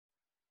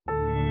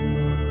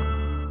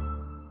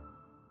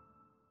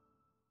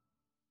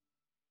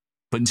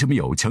本节目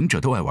由强者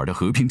都爱玩的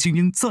和平精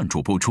英赞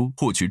助播出，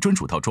获取专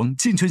属套装，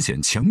进圈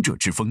显强者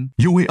之风。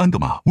UA 安德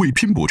玛为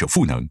拼搏者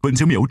赋能。本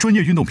节目由专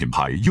业运动品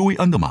牌 UA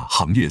安德玛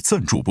行业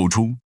赞助播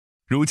出。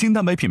乳清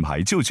蛋白品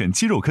牌就选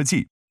肌肉科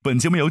技。本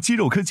节目由肌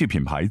肉科技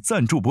品牌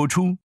赞助播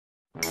出。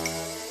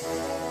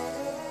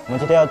我们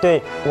今天要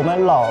对我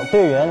们老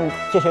队员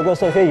进行一个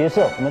授勋仪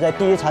式。我们在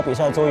第一场比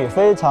赛中以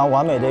非常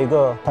完美的一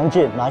个成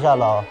绩拿下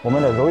了我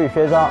们的荣誉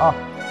勋章啊！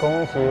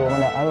恭喜我们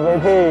的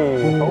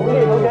MVP 冯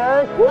丽同学！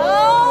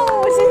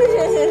哦，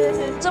谢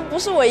谢，这不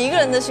是我一个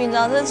人的勋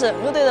章，这是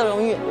整个队的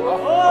荣誉。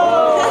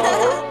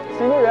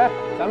新队员，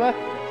咱们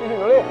继续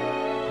努力，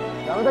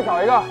咱们再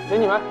搞一个给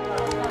你们。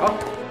好，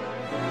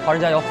华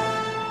人加油，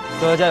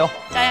周游加油，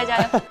加油！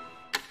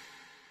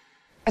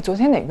哎，昨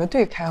天哪个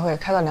队开会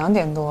开到2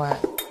点多哎？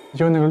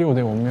就那个6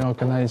队，我们要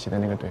跟他一起的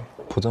那个队。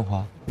蒲振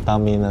华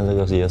当兵的这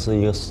个也是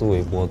一个思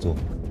维博主，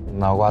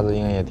脑瓜子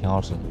应该也挺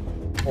好使。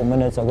我们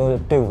的整个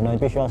队伍呢，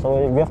必须要稍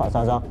微约法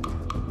三章。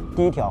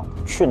第一条，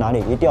去哪里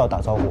一定要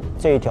打招呼，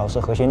这一条是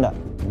核心的。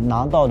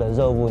拿到的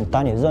任务，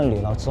当你认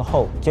领了之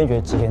后，坚决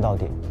执行到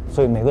底。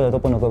所以每个人都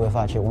不能够被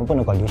放弃，我们不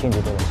能管离心力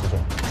这种事情。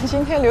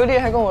今天刘丽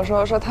还跟我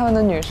说他们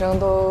的女生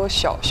都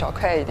小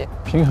块一点，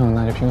平衡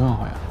那就平衡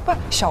好呀。不，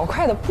小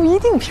块的不一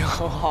定平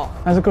衡好，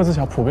但是个子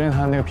小，普遍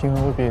他那个平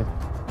衡会比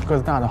个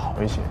子大的好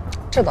一些。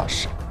这倒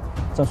是。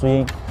郑淑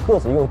英个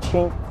子又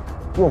轻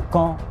又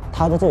高，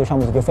她在这个项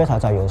目就非常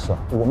占优势。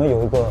我们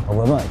有一个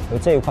文案，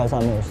这一块上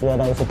面是相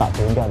当于是打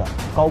决标的，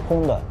高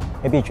空的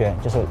AB 拳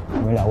就是我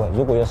们2位，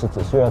如果要是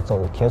只需要走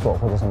铁索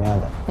或者什么样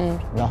的，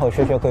然后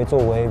轩可以作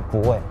为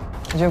补位。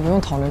我觉得不用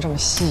讨论这么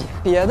细。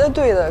别的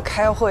队的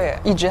开会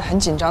一直很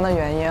紧张的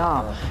原因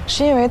啊，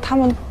是因为他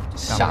们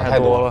想太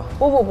多了。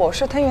不，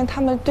是因为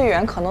他们队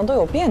员可能都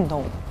有变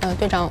动。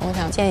队长，我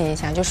想建议一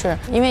下，就是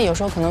因为有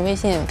时候可能微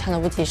信看的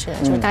不及时，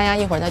就是大家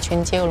一会儿在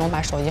群接个龙，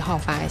把手机号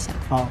发一下。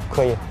好，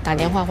可以。打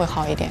电话会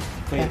好一点。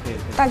可以。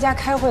大家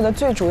开会的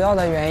最主要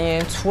的原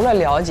因，除了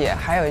了解，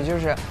还有就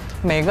是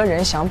每个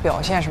人想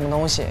表现什么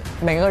东西，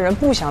每个人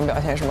不想表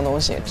现什么东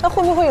西。那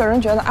会不会有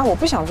人觉得啊，我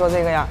不想做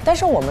这个呀？但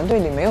是我们队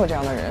里没有这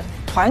样的人，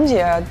团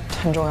结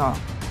很重要。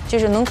就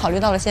是能考虑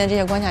到了现在这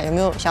些关卡，有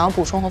没有想要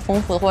补充和丰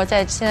富的，或者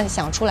在现在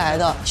想出来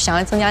的，想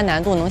要增加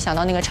难度，能想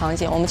到那个场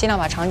景，我们尽量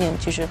把场景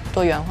就是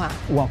多元化，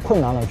往困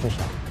难了去想。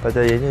大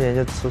家研究研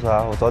究吃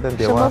啥，我早点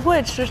点什么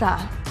会吃啥？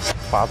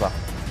巴掌。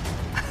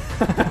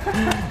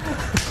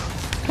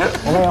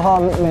我们以后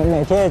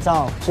每天一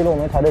张，记录我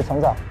们团队成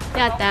长。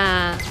要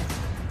的。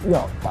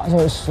要达成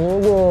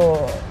10个。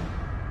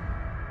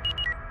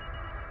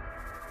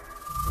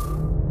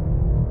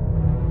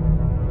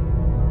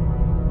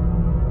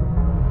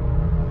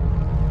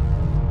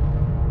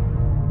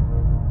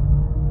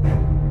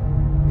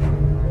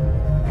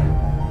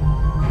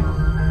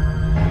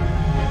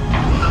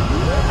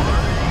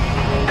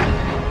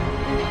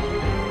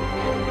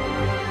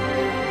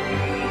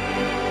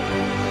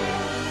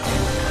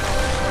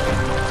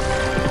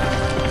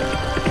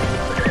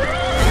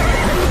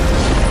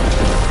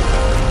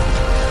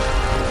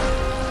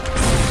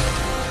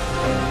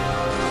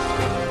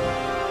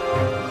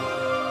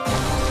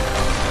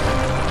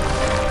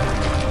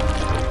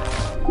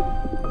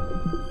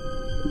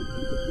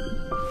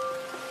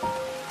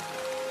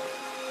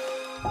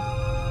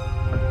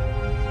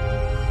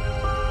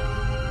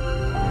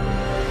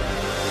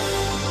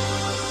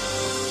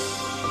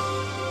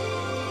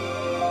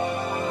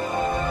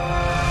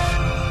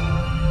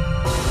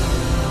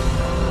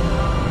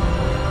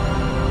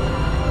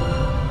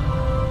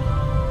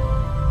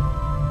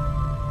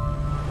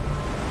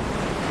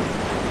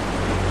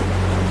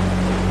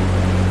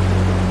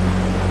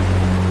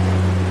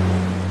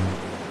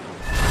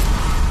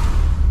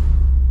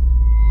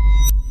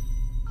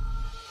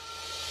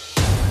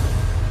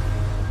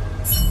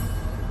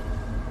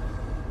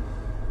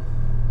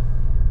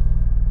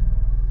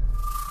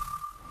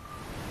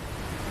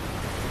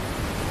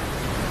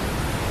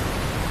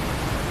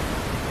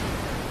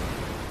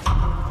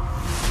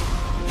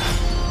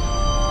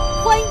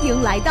欢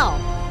迎来到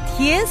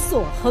铁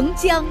索横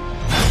江，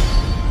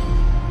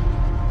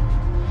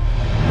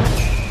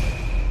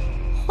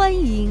欢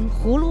迎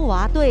葫芦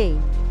娃队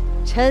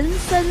陈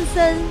森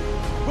森、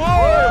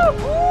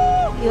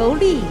刘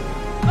丽、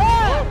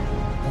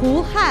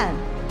胡汉、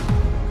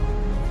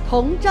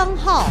童章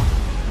浩、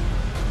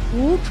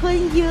吴春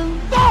英、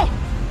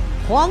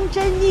黄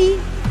真一、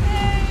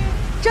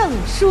郑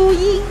淑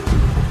英。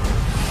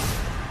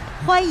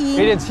欢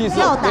迎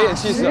要打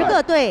10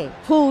个队：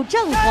蒲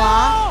振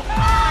华、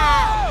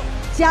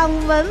蒋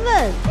雯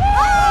雯、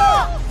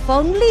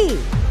冯丽、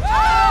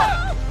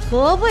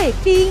何卫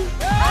兵、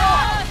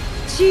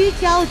曲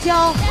娇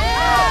娇、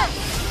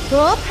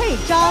何佩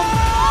章、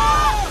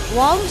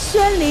王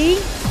轩林、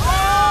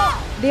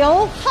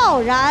刘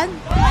浩然。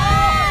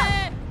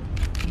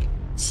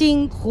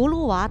请葫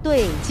芦娃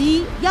队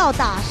及要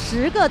打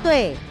10个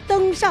队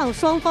登上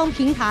双方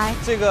平台。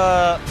这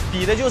个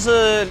比的就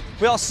是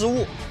不要失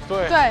误。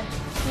对，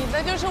比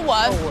的就是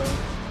稳。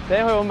等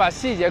一会儿我们把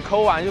细节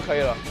抠完就可以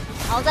了。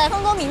好在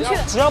分工明确，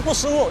只要不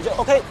失误就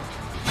OK。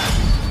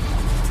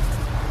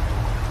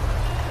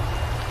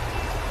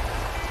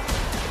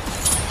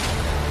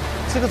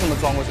这个怎么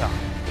装过去啊？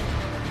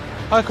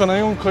他可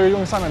能可以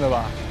用上面的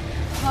吧？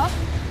啊？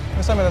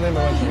那上面的那没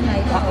问题。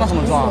那怎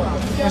么装啊？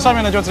那上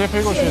面的就直接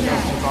飞过去就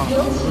装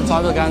了。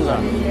抓这杆子，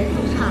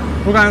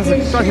竹竿子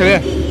抓铁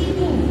链。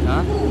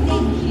啊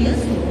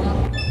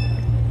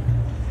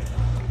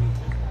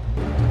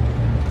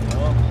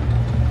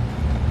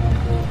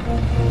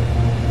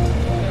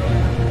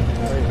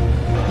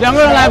？2个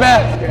人来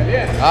呗。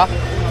啊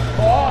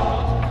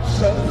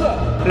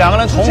？2个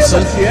人同时过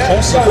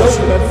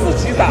去，自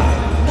己打。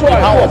你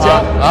爬我爬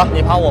啊！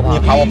你爬我爬，你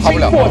爬我爬不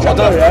了，我这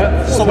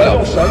受不了。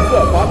用绳子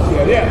把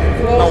铁链。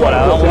那我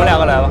来了，我们2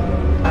个来吧。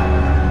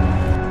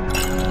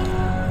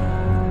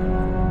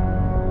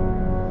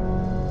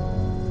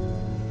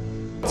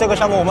这个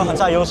项目我们很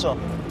占优势。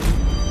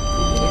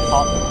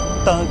好，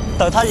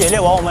等他演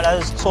练完，我们来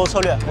说策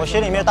略。我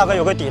心里面大概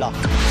有个底了。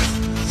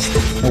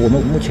那我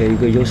们目前一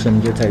个优势呢，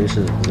就在于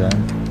是人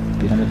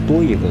比他们多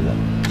1个人，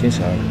仅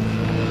此而已。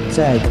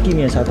在地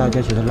面上，大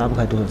家其实拉不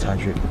开多少差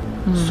距，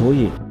所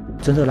以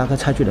真正拉开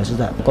差距的是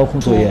在高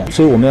空作业。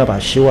所以我们要把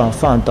希望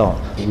放到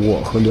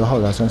我和刘浩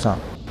然身上。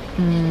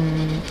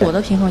我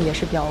的平衡也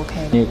是比较 OK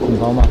的。你恐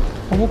高吗？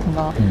我不恐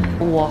高。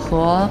我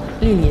和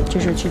丽丽就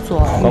是去做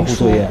高空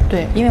作业。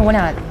对，因为我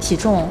俩体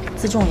重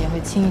自重也会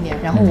轻一点，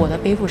然后我的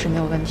背负是没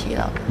有问题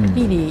的。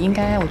丽丽应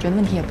该我觉得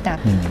问题也不大。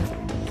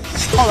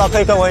浩然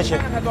可以跟我一起，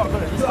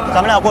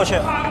咱们俩过去，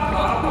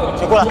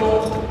你过来。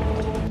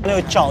那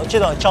个脚记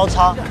得交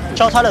叉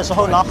的时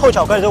候拿后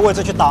脚跟这个位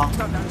置去挡，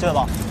记得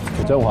吧？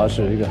振华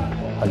是一个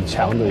很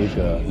强的一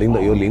个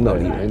领导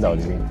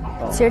力。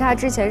其实他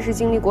之前是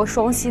经历过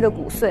双膝的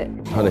骨碎，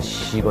他的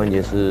膝关节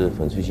是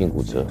粉碎性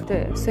骨折。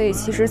对，所以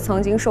其实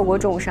曾经受过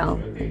重伤，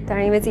但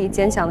是因为自己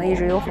坚强的意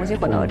志，又重新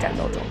回到了战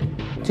斗中。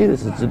这个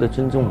是值得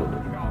尊重的。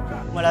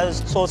我们来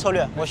说策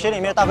略，我心里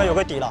面大概有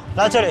个底了。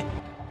来这里，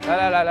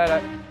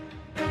来，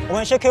我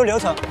们先 Q 流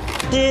程。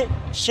第一，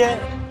先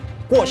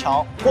过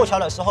桥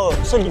的时候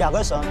是2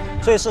根绳，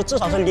所以是至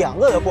少是2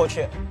个人过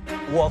去。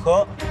我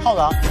和浩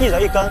然1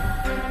人1根，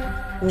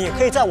你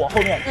可以在我后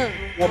面。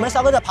我们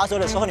3个在爬绳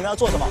的时候，你们要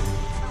做什么？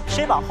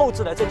先把后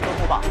置的这几个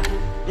木板，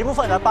一部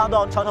分人搬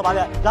到桥头旁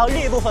边，然后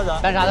另一部分人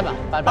搬啥的吧？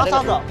搬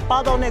沙子，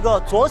搬到那个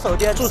左手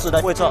边柱子的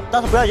位置，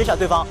但是不要影响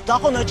对方。然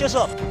后呢，就是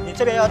你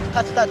这边要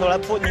开始带头来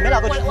铺，你们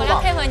2个去铺吧。我来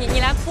配合你，你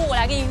来铺，我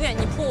来给你运，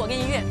你铺我给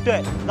你运。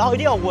对，然后一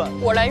定要稳。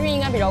我来运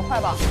应该比较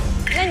快吧？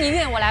那你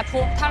运我来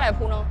铺，他来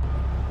铺呢？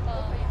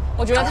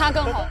我觉得他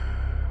更好。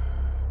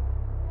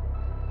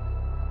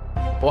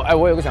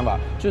我有个想法，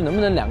就是能不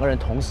能2个人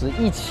同时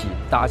一起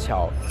搭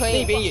桥？可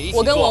以，那边也一起。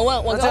我跟文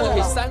文，这样可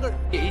以3个人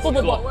也一起做。不，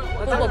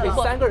可以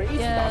3个人一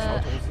起搭桥。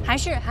还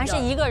是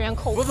1个人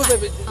扣快。不。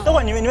等会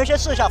儿你们先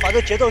试一下，反正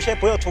节奏先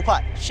不要图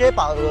快，先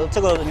把这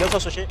个流程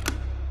熟悉。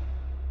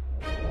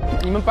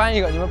你们搬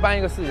一个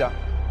试一下。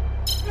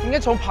应该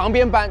从旁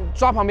边搬，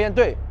抓旁边，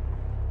对。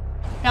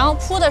然后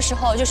铺的时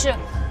候就是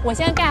我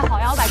先盖好，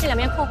然后把这2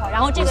边扣好，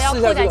然后这个要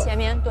铺在前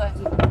面。对。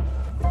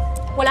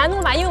我来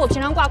弄吧，因为我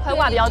平常挂快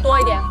挂比较多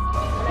一点。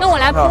那我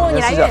来铺，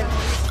你来运。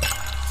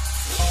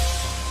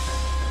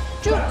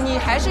就你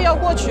还是要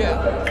过去。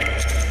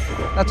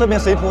那这边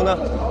谁铺呢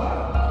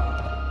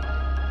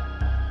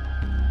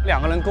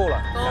？2个人够了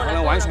，2个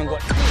人完全够。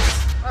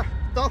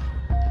走。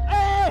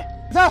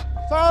3、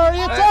2、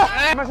1，走！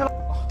完成了。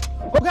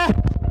OK。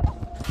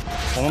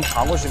我们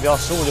爬过去不要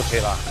失误就可以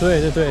了。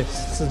对，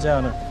是这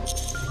样的。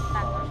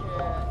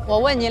我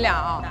问你俩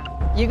啊，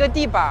一个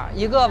地板，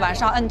一个往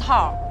上摁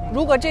套。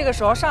如果这个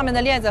时候上面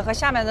的链子和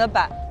下面的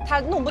板它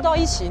弄不到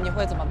一起，你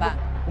会怎么办？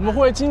我们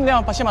会尽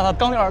量先把它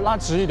钢链拉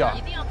直一点。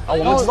我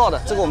们知道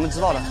的，这个我们知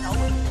道的。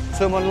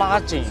所以我们拉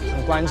紧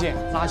很关键，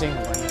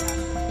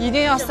一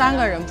定要3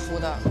个人铺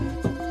的。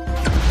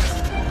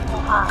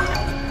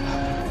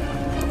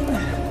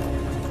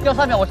要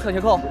3秒，我扯鞋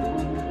扣。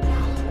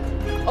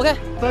OK，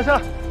 等一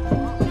下。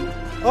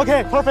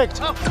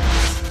OK，perfect。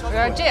我觉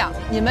得这样，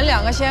你们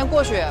2个先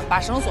过去把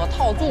绳索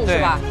套住，是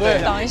吧？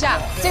对。等一下，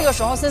这个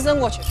时候森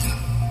过去。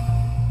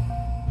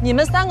你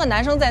们3个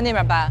男生在那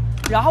边搬，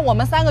然后我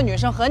们3个女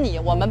生和你，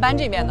我们搬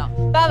这边的。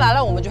搬完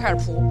了我们就开始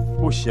铺。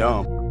不行，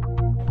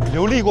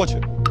刘丽过去。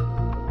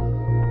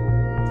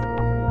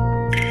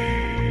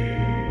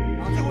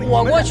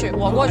我过去。你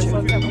过不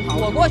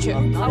去。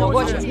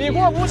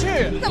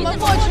怎么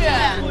过去？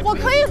我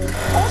可以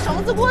从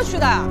绳子过去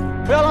的。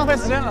不要浪费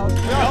时间了，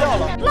不要掉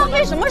了。浪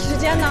费什么时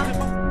间呢？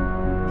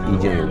意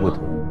见有不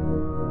同，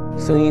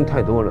声音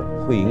太多了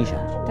会影响。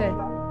对。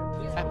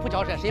铺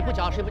桥谁铺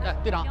桥？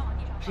队长。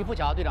谁铺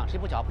桥？队长谁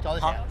铺桥？铺桥的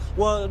谁？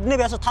我那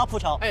边是他铺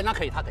桥。那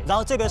可以，他可以。然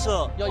后这边是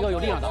要有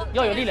力量的，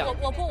要有力量。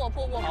我铺。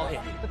OK，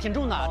 这挺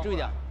重的，注意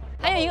点。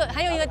还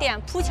有一个点，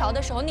铺桥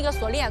的时候那个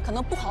锁链可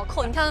能不好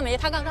扣，你看到没？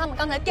他们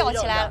刚才吊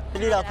起来了。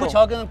铺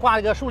桥跟挂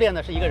一个树链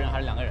的是1个人还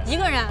是2个人？1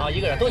个人。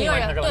1个人都一个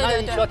人是吧？那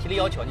你需要体力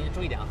要求，你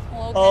注意点啊。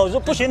如果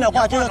不行的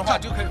话，就是就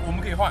可以，我们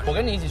可以换。我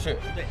跟你一起去。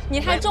对。你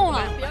太重了，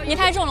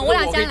我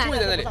俩先来。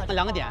那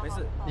2个点，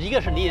一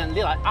个是离了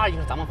，2个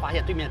是咱们发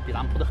现对面比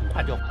咱们铺的很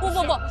快就。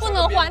不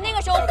能换，那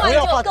个时候换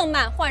人更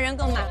慢，换人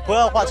更慢。不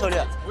要换策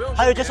略。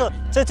还有就是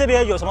在这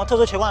边有什么特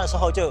殊情况的时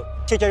候，就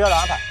去解决的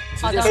安排。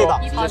好的，可以吧？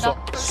好的。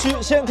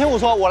先听我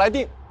说，我来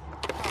定。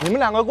你们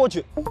两个过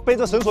去，背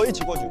着绳索一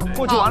起过去。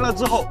过去完了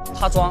之后，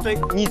他装，对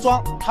你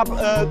装，他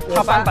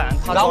搬板，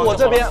然后我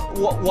这边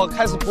我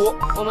开始铺，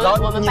然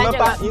后你们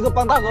搬，一个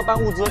帮大哥搬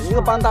物资，一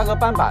个帮大哥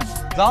搬板，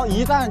然后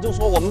一旦就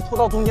说我们铺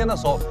到中间的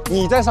时候，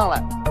你再上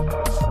来。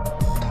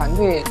团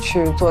队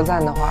去作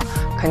战的话，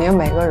肯定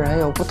每个人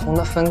有不同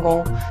的分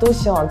工，都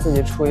希望自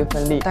己出一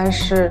份力。但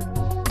是，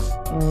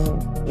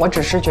我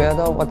只是觉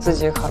得我自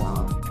己可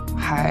能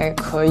还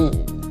可以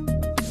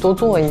多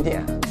做一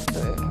点。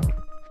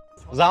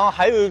然后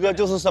还有一个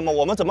就是什么，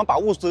我们怎么把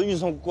物资运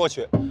送过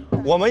去？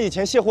我们以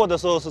前卸货的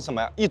时候是什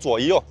么呀？一左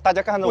一右，大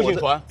家看着我不许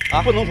传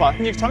啊，不能传。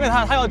你传给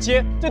他，他要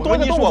接，这多一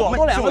个动作，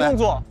多两个动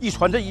作。一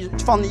传这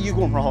放进衣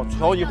柜上后，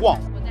朝一晃，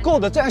够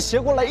的，这样斜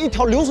过来一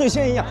条流水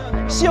线一样，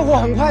卸货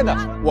很快的。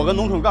我跟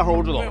农村干活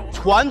我知道，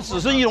传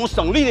只是一种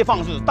省力的方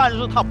式，但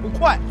是它不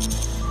快。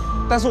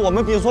但是我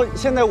们比如说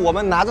现在我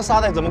们拿着沙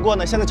袋怎么过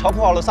呢？现在桥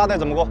铺好了，沙袋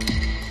怎么过？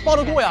抱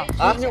得过呀！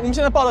啊，我们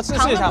现在抱着试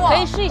一下，可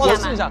以试一下，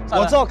试一下。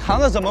我知道扛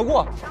着怎么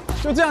过，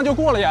就这样就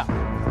过了呀，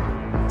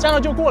这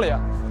样就过了呀，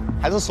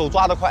还是手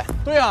抓得快。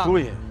对呀，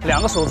对，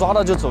两个手抓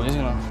到就走进去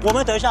了。我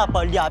们等一下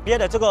把两边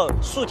的这个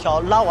竖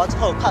条拉完之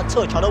后，看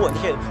侧桥的稳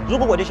定性，如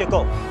果稳定性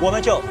够，我们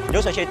就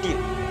流水线递。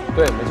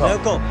对，没错，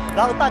够。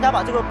然后大家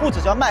把这个步子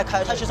只要迈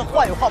开，它其实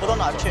换也换不到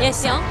哪里去。也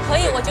行，可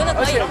以，我觉得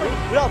可以。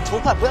不要图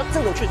快，不要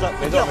正着去争，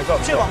没错，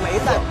确保每一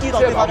弹递到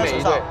对方的手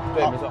上。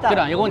对，没错。队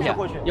长有个问题，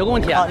有个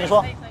问题啊，你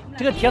说。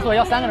这个铁索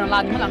要3个人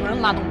拉，你们2个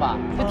人拉动吧？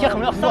这铁很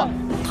要扶。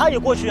他也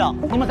过去啊。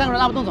你们3个人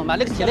拉不动怎么办？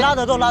那个铁拉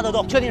得动，拉得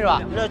动，确定是吧？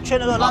确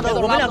定拉得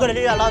动，我们2个人力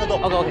量拉得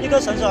动。OK， 一根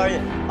绳子而已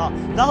啊。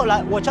然后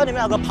来，我教你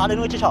们2个爬的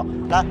那个技巧。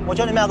来，我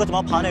教你们2个怎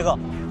么爬那个。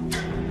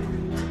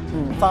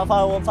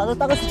反正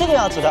大概是这个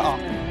样子的啊。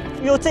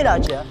用这2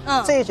节，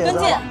这一节知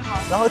道吧？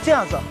然后这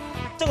样子，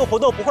这个活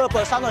动不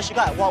会伤到膝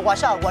盖，往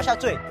下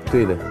坠。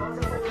对的，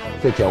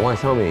在脚腕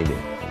上面一点，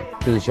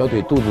就是小腿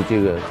肚子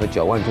这个和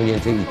脚腕中间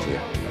这一节，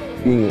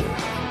运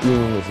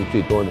用的是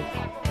最多的。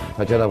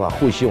他叫他把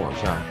护膝往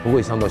下，不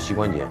会伤到膝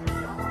关节。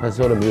他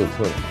说的没有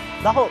错的。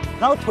然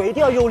后腿一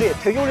定要用力，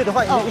腿用力的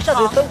话，你一下子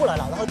就蹬过来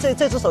了。然后这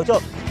只手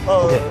就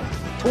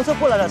同侧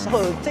过来的时候，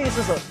这一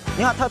只手，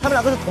你看他们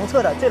2个是同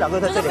侧的，这2个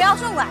在这里。就是不要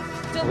顺拐，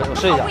就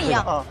跑步一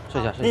样啊。试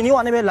一下，你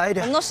往那边来一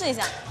点。我们都试一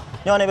下。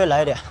你往那边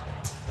来一点，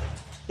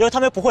因为他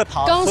们不会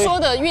爬。刚说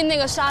的运那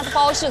个沙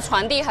包是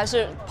传递还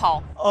是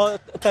跑？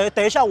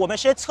等一下，我们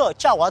先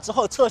架完之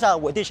后测一下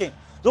稳定性。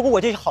如果稳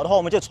定性好的话，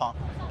我们就传。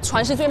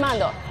传是最慢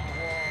的，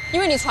因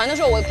为你传的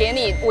时候，我给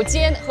你，我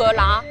接和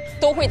拿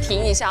都会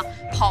停一下，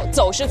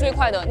走是最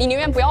快的。你宁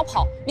愿不要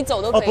跑，你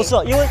走都可以。不是，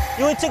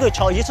因为这个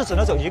桥一次只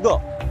能走1个，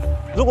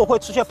如果会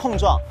出现碰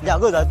撞，2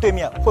个人对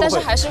面会不会？但是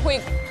还是会，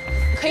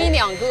可以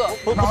2个。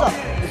不是，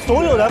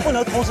所有人不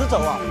能同时走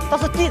啊。但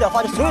是递的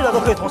话，就所有人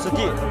都可以同时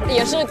递。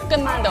也是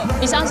更慢的，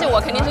你相信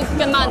我，肯定是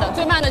更慢的，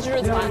最慢的就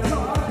是传。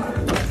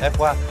哎，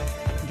福安，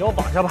你叫我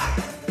绑一下吧。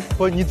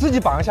不，你自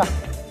己绑一下。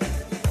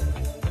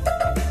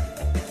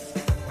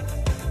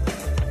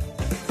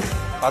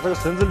把这个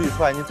绳子捋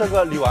出来，你这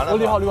个捋完了。我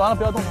捋好，捋完了，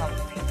不要动它。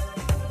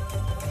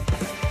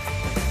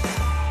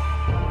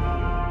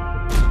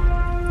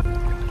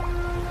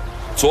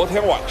昨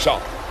天晚上，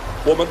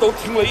我们都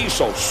听了一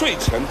首睡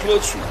前歌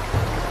曲，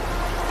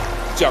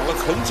讲了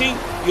曾经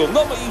有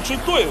那么一支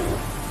队伍，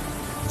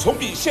从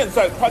比现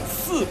在宽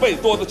4倍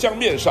多的江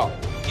面上，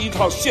依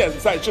靠现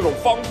在这种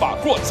方法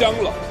过江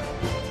了。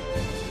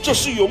这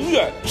是永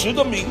远值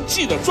得铭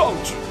记的壮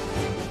举。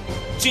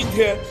今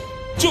天，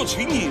就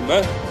请你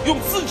们用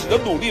自己的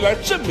努力来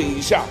证明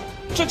一下，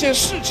这件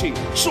事情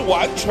是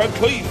完全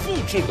可以复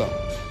制的。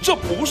这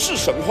不是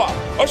神话，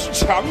而是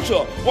强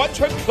者完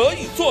全可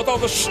以做到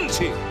的事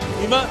情。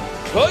你们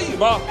可以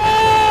吗？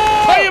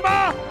可以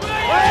吗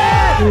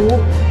？5、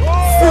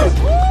4、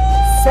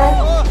3、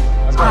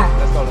2、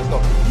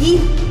1，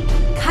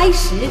开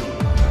始。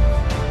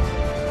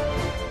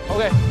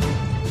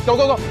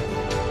OK，go。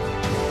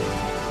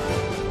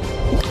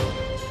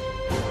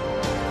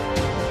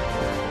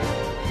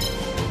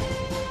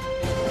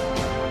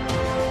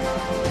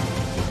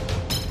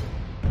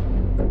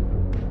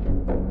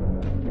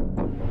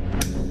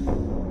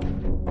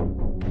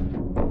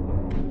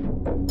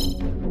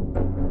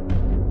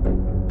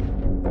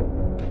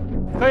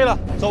可以了，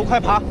走，快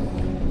爬！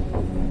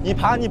你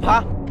爬。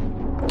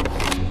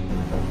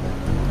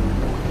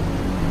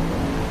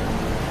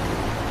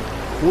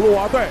葫芦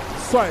娃队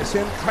率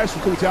先开始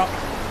渡江，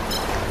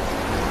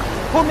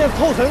后面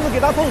透绳子，给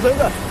他透绳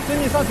子，珍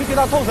妮上去给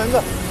他透绳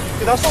子，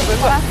给他送绳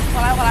子。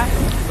我来，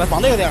来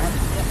绑那个点，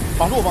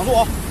绑住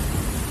啊！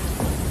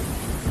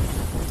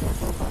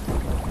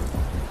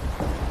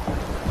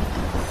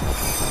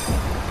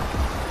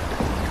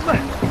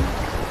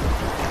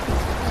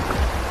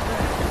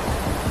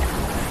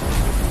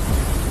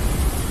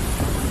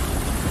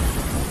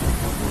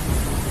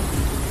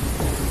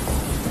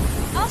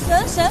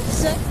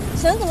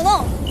绳怎么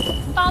弄？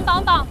绑，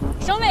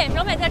绳尾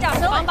在这儿，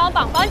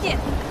绑紧。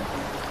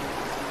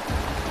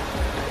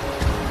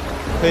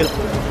可以了，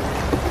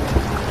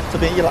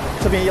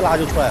这边一拉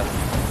就出来了。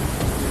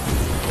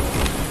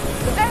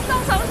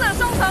藏着，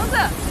收藏着。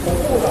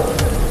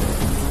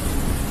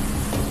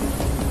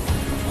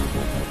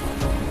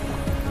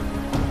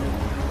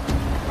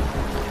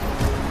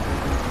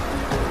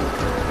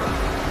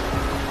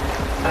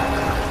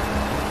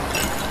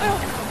哎呦！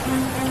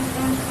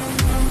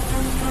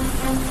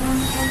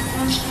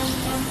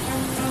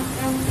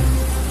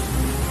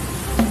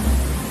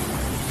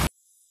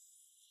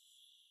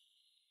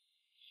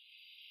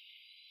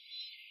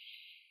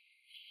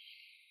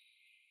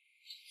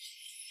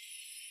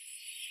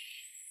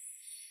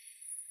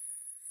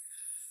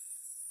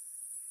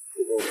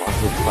华氏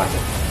快乐。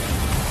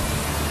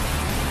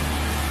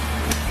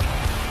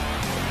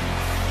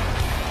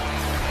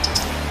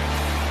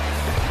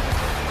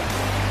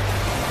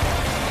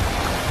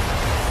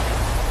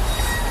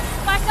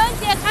把绳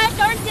解开，绳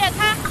解开。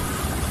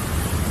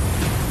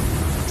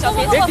小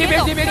别走，别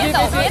走，别走，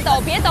别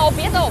走，别走，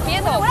别走，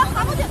别走！我要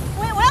爬过去，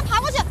我要爬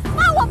过去，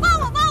帮我，帮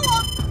我，帮我！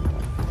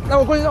让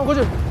我过去，让我过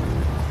去。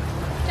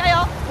加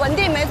油，稳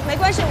定，没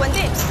关系，稳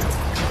定。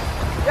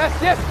Yes,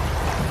 yes。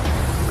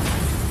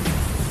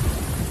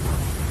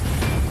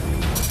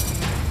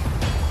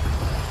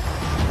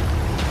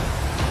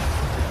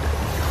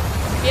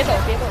别走，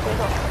别走，别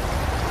走！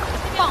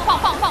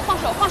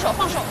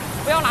放手！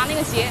不要拿那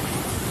个鞋。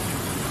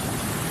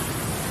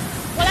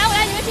我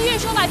来，你们去运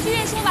输吧，去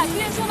运输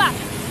吧。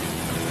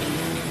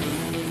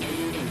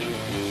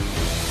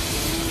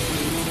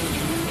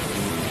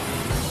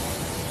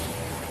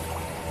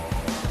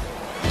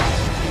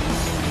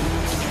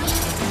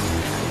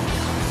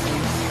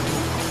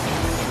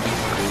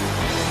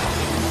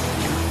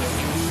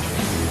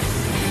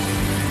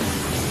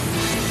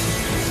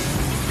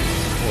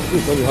这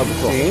手里还不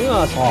错。行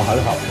啊，哦，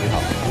很好，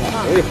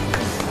可以。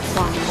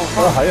哇，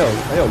好，很有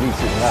力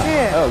气，你看，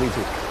很有力气。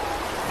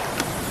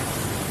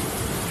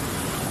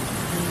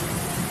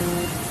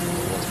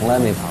我从来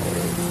没爬过这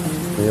个，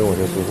因为我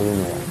是随身运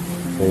动员，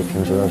所以平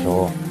时的时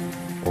候，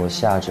我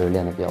下肢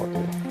练的比较多，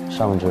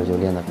上肢就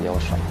练的比较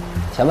少。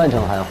前半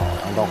程还好，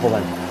然后到后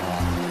半程的话，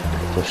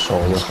就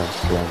手就很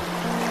酸。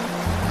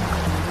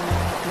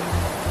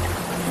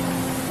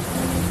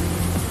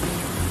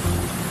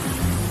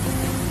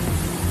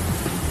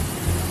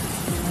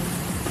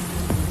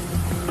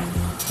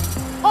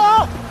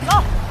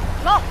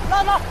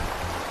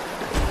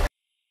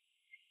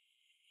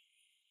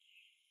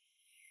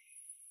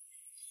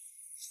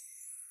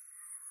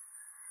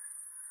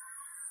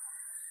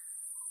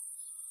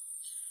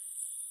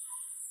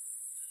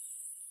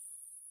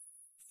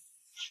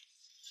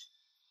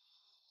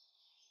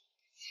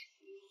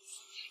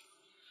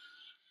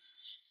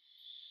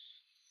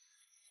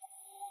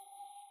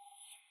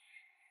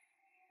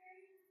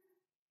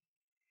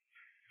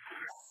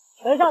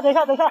拉！等一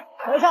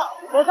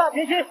下，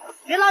停息，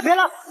别拉，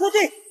固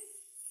定。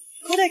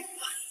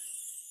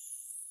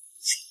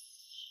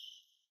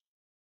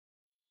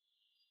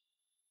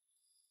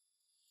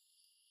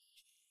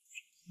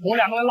我们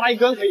两个人拉一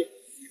根可以，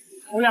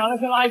我们两个人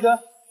先拉一根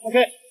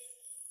 ，OK。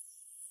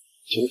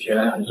其实铁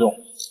栏很重，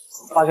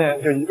发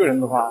现就一个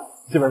人的话，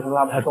基本上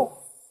拉不太动，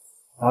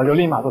然后就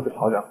立马做出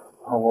调整，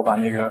然后我把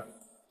那个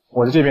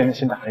我的这边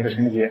先打了一个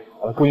绳结，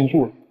把它固定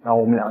住了，然后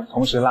我们俩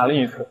同时拉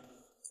另一侧，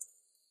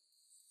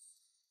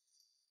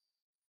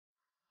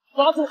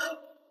抓住。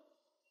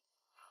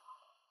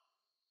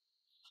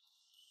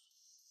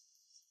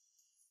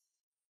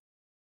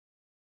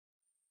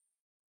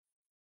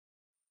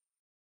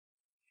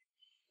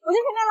我进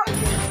前面了！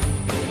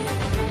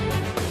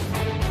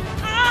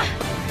啊！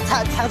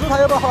踩住它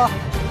要不要好？啊！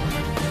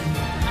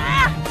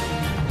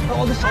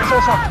我的手受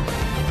伤。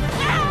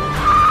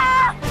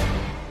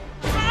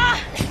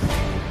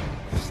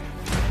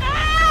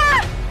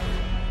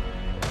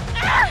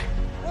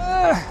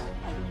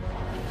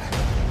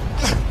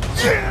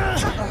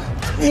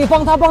你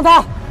帮他，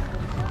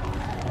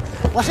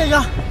我先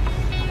扔。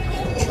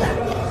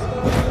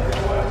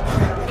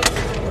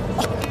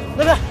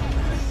那边。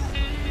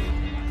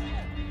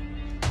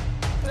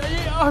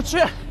1、2，去。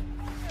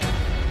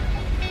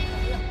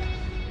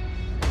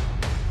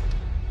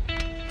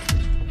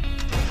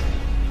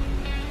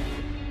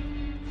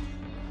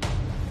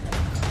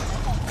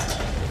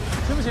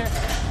行不行？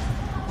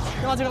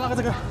拉这个，拉个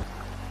这个。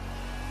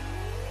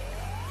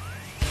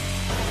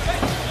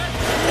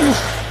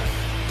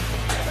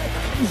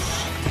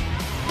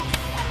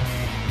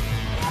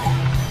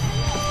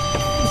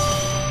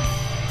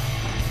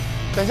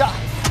等一下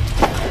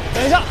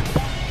，1、2，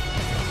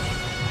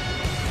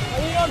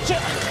去！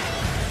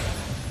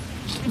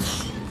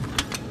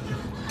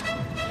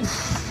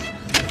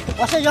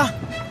往下压。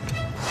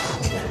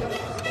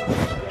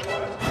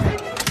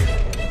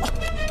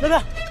那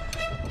边。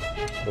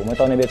我们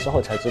到那边之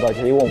后才知道，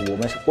就是因为我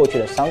们是过去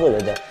的3个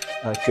人的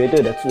绝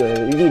对的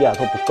力量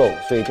都不够，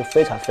所以就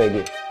非常费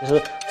力。就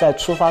是在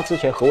出发之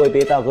前，何卫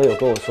兵大哥有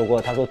跟我说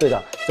过，他说队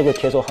长，这个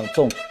铁索很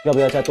重，要不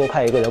要再多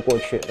派一个人过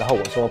去？然后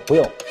我说不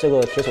用，这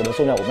个铁索的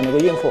重量我们能够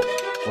应付。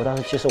我当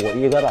时其实我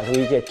应该把这个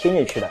意见听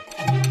进去的。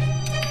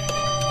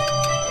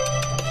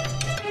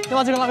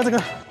拉这个，拉个这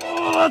个。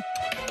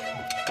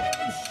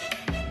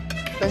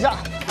等一下。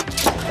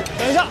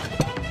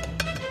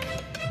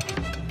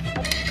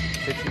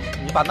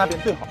把那边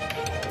对好。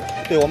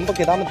对，我们都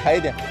给他们抬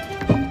一点。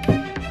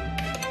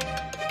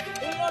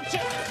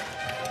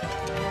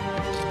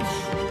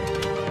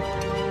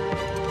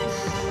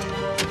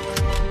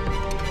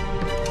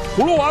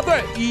葫芦娃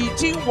队已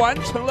经完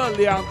成了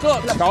2个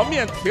桥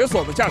面铁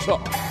索的架设，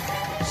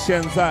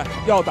现在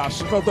要打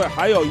10个队，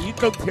还有1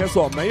根铁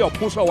索没有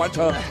铺设完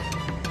成。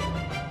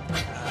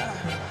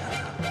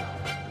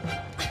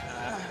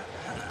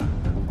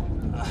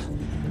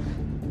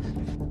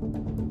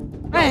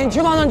哎，你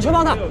去帮他，你去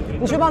帮他，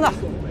你去帮他。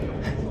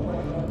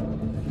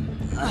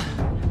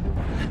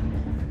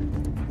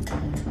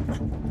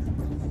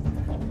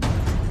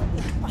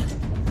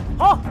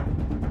好，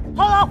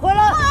好了，回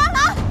来，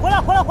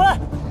回来。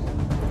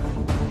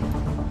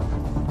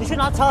你去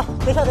拿茶，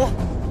等一下。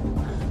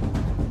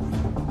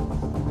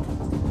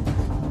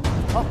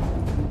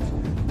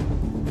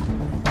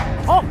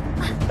好，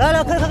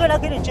来，可以，来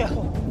给你解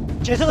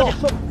这个解，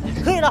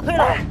可以了。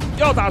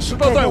要打10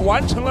个队，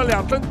完成了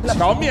2根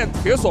桥面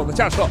铁索的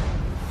架设。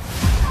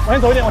往前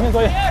走一点。好，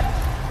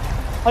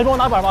你帮我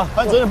拿板吧，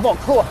反正有点不好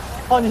扣啊。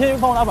好，你先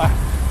帮我拿板。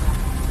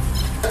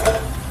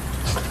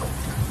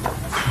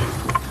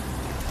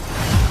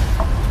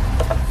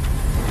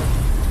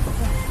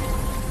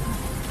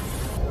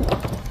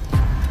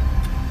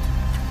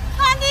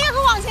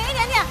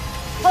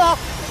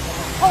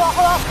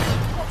好了，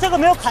这个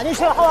没有砍进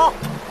去了，好了，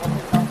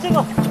这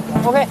个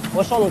OK，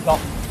 我稍微调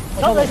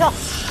整一下。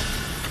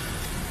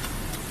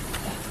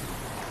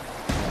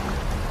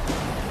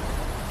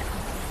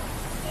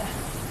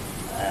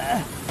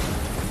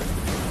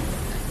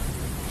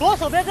左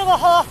手边这个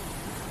好了，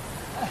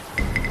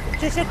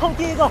就先扣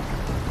第一个，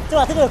再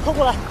把这个也扣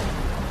过来。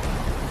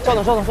稍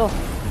等。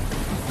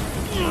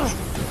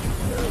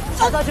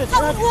踩下去。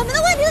我们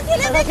的问题是铁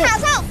链没卡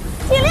上，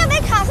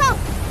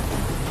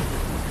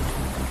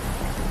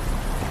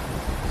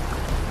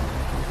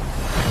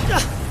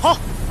好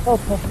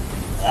 ，OK。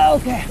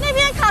那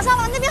边卡上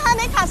了，那边还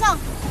没卡上。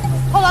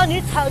后来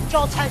你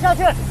脚踩下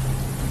去，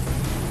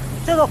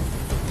这个。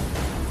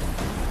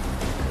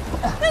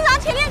队长，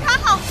铁链卡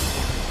好。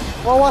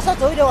往上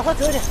走一点，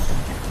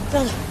这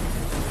样子，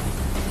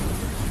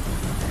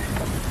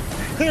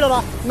可以了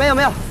吧？没有。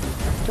好，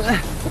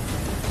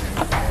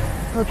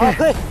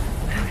可以。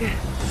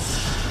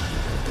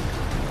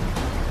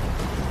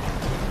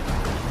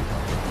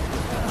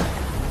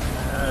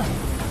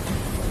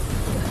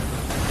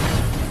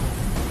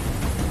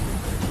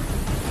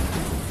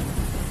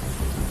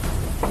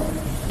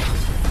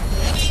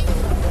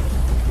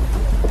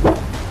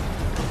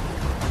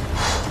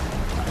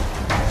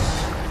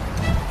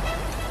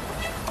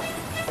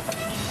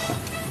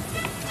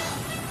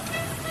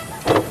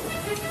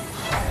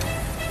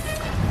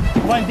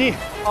换地，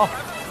好。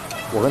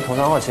我跟佟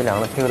三号其实2个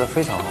人配合的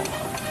非常好，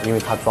因为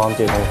他装这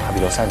些东西他比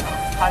较擅长，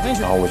卡进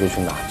去，然后我就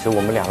去拿。其实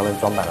我们2个人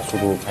装板的速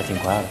度还挺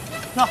快的。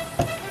那。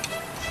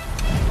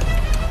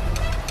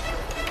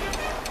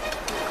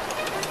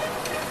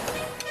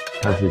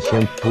他是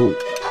先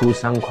铺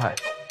3块，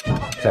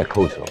再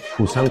扣手，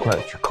铺3块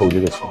去扣这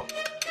个手。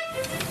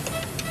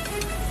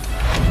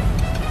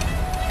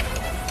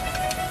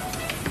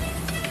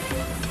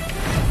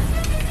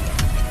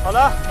好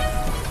的，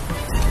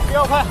第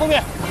2块后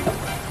面。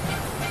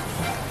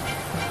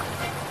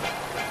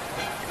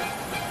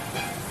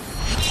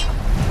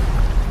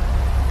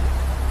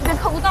这边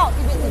扣不到，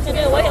这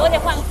边我得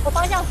换，我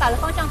方向反了。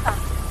多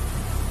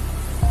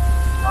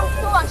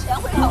往前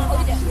会好扣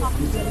一点，好，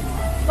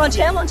往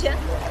前。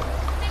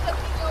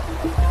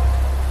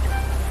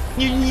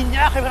你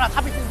来黑陪上，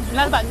他比你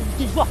来板，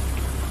你住，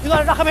你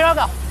让黑陪上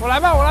走。我来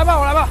吧，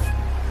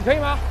你可以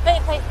吗？可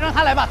以，让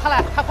他来吧，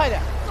他快一点。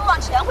多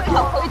往前会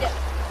好扣一点。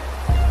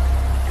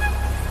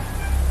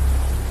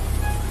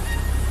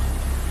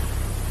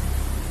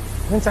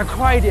能再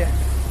快一点。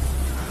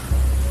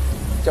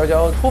娇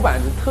娇拖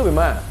板子特别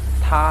慢，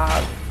她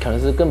可能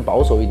是更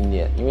保守一点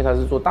点，因为她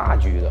是做大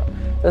局的。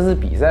但是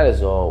比赛的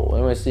时候，我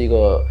认为是一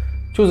个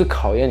就是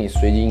考验你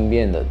随机应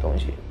变的东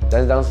西。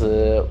但是当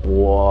时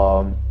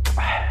我，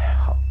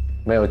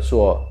没有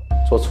做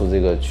出这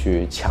个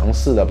去强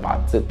势的把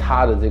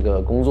他的这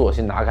个工作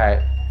先拿开。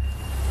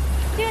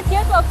这个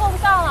铁索扣不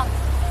上了。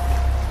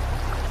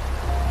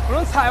我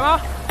能踩吗？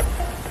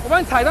我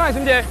帮你踩上来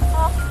行不行？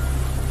好，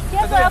铁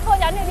索要扣一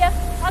下那边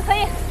啊，可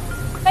以。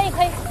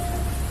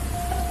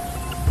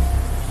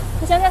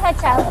不行，这太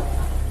浅了，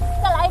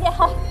再来一点，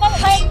好，可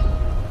以。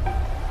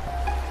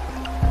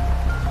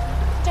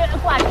这个人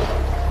挂着。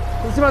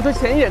你基本上推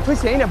前一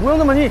点，不用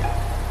那么硬，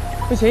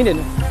推前一点。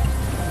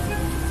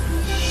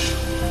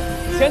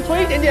前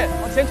推一点点，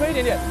往前推一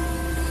点点。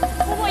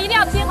不，一定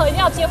要贴合，不需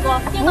要贴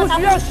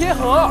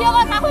合，贴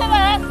合才会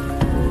稳。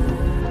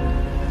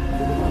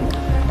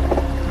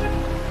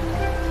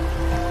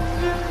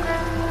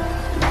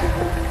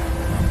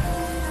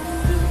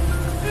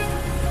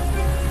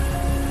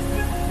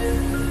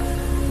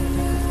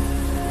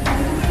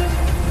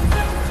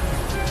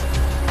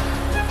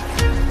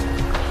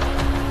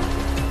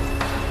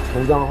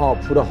佟三号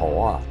铺得好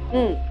啊，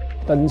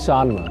登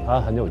山嘛，他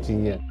很有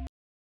经验。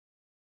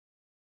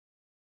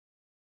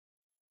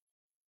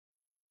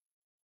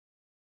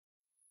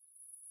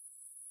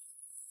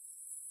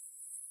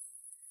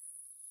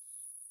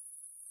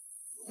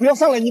不要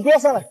上来，你不要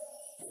上来，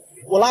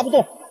我拉不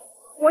动。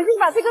我已经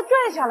把这个拽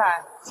下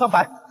来。上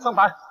板，上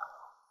板。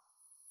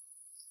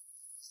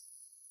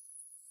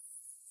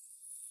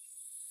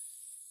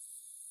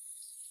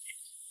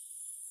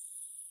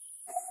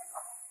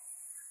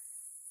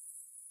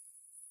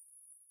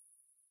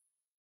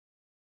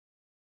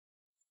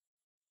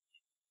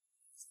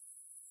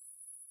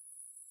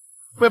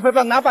不，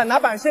拿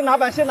板，先拿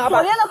板。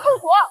左边的扣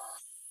锁。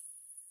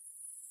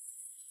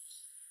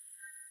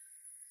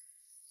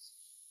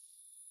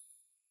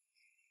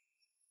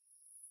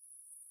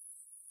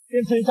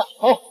坚持一下，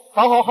好。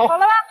好了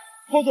吧？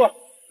扣住。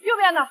右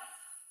边的，1、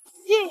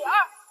2，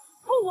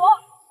扣锁。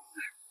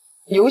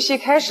游戏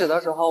开始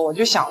的时候，我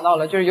就想到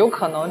了，就是有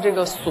可能这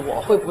个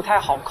锁会不太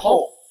好扣，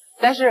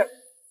但是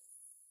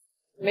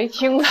没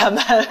听他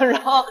们，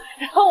然后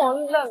我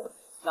们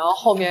然后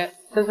后面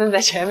森森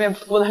在前面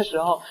扑的时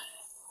候，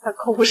他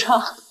扣不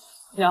上，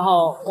然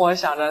后我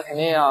想着肯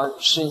定要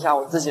试一下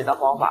我自己的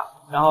方法，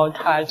然后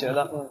他还觉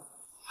得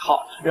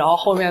好，然后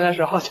后面的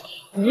时候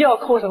一要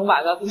扣绳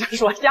板的，他就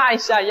说压一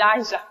下，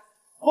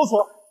扣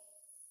锁。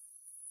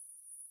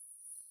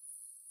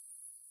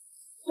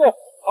坐，好，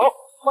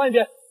慢一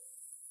点。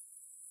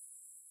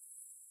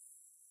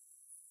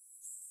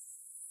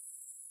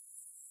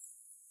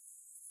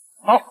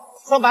好，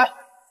上板，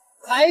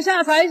踩一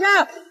下，踩一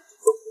下，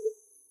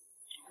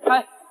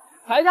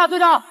队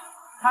长，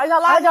踩一下，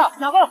拉一下，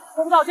哪个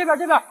收不到？这边，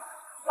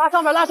拉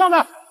上边，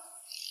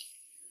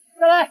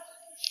再来，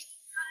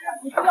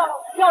你跳上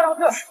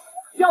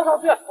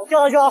去，我跳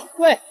上去啊。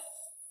对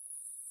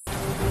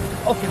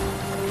 ，OK，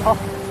 好，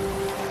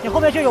你后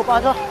面就有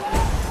靶子，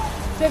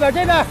这边，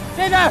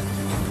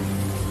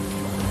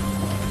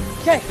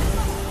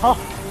好，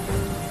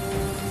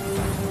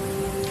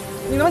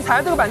你能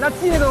踩这个板上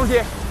系那个东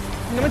西，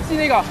你们系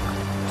那个。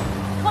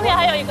后面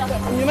还有一个。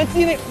你们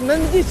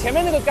系前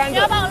面那个杆子，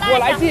我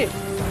来系。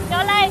你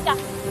要拉一下。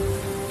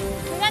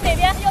你在哪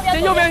边？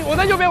右边。我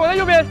在右边。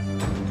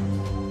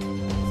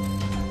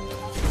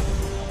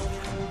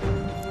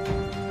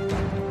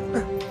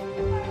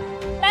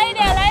来一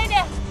点。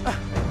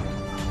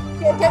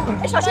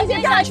小心点，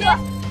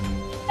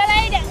再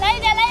来一点，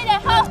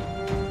好。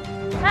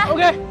来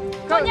 ，OK，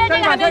 中间这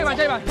个还没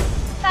下一板。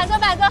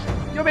板哥。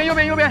右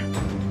边。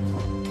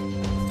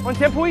往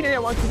前扑一点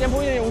点，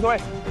无所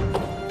谓。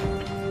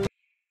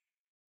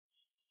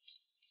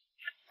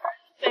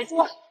北猪。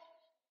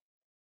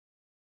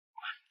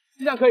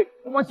这样可以，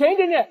往前一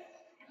点点。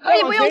可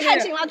以不用太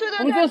紧了，对。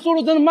我们这速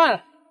度真的慢。要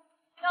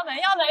稳，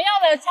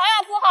墙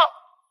要铺好。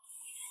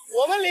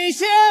我们领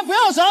先，不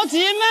要着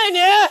急，慢一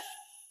点。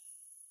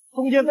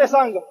中间再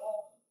上一个。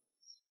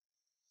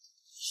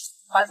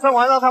板上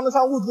完让他们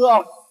上物资啊。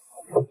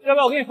要不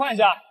要我给你换一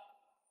下？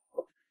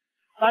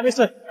没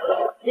事，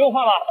不用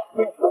换吧。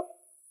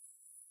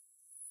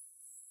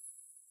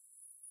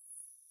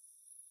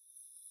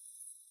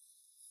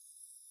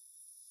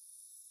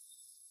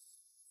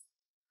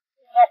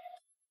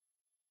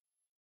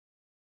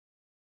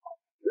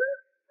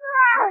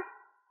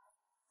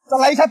再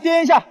来一下，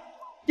颠一下。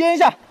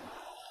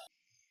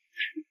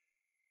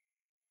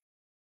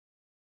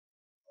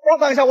放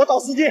放一下，我找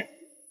时间。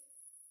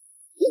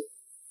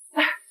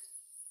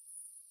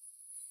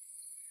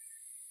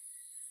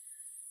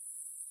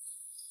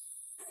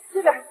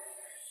这边。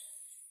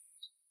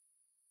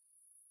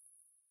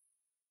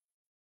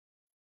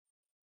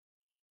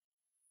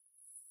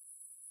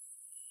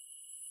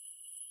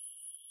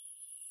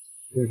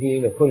这是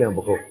因为分量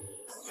不够。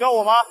需要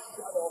我吗？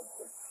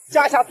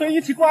加一下，对，一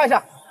起挂一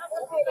下。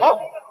好，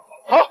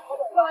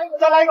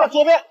再来一个，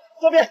左边，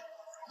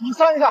你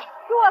上一下，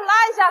给我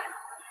拉一下，1、2，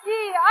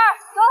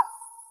走，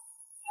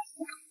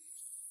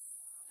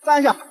站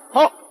一下，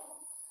好，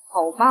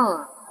好棒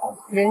啊！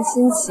任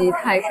心齐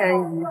泰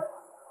山移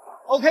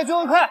 ，OK， 最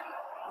后快，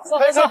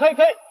可以，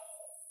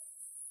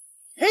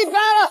可以搬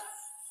了，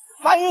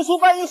搬运输，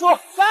搬沙子，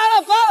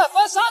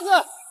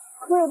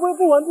不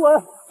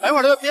稳，来会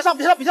儿别上，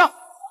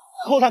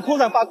扣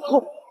上，把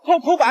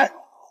扣板。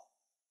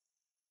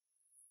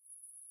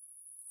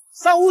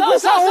上物资，过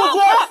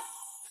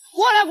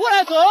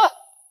来，走。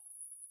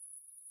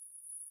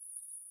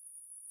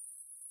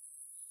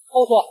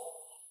后座，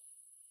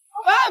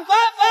搬，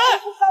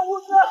上物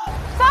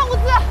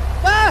资，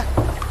搬。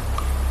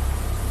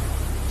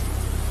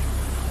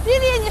弟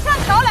弟，你上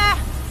桥来，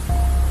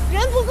人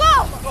不够。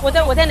我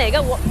在哪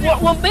个？我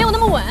没有那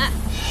么稳。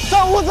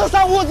上物资。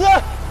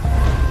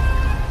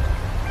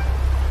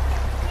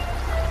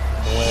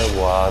因为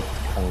我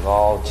恐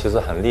高其实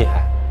很厉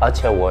害，而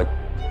且我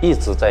一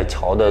直在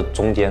桥的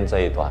中间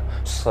这一段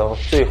是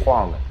最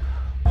晃的，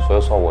所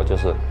以说我就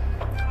是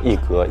一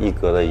格一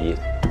格的移，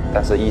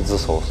但是一只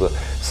手是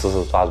死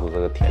死抓住这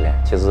个铁链。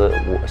其实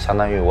我相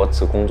当于我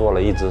只工作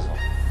了一只手。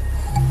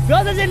不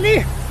要在这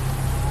里，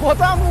我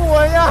站不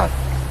稳呀！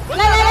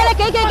来，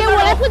给，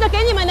我来负责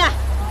给你们的，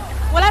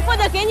我来负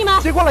责给你们。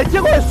接过来，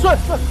顺，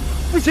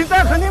不行，这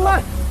样肯定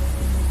慢。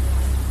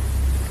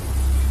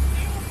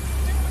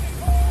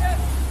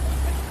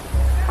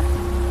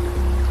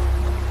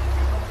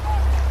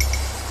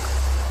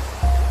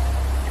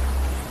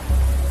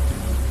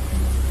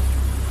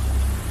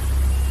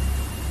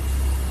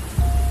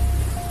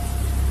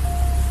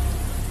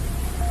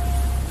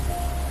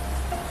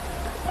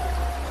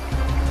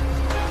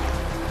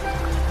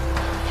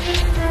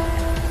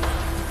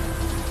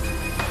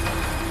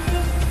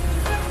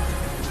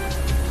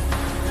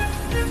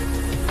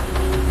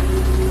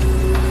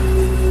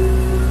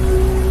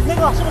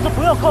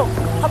扣，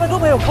他们都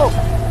没有扣，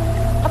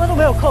他们都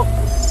没有扣。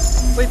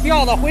会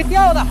掉的，会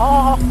掉的。好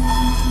好好。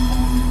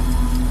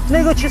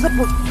那个其实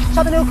不，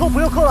下面那个扣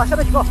不用扣了，下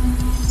面几个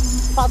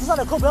靶子上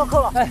的扣不要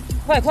扣了。哎，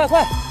快快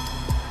快！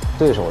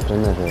对手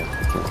真的是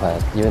挺快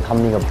的，因为他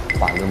们那个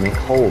板子没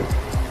扣。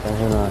但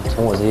是呢，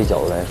从我自己角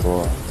度来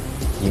说，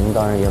赢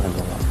当然也很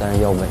重要，但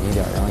是要稳一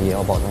点，然后也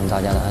要保证大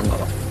家的安全。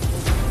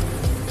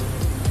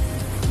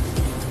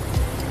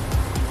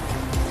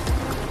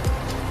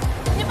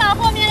你把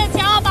后面的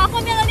墙，把后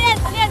面的链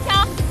子链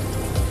墙。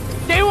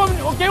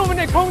给我们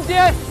点空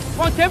间，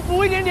往前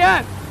扑一点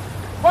点，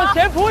往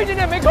前扑一点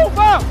点，没空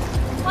放。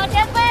往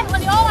前飞，我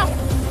溜了。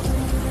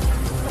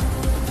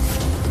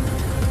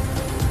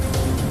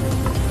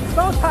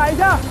帮我踩一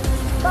下，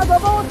大哥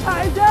帮我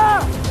踩一下，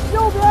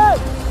右边。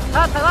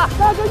踩了，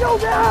大哥右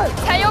边。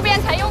踩右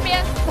边，踩右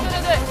边。对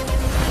对对。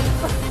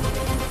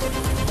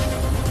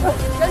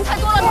人太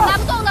多了，你拉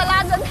不动的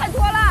啦，人太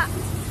多了。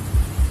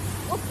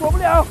我躲不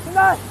了，现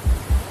在。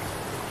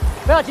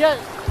不要急，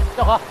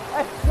小何。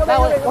哎，来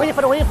我一扶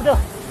着，我一扶着。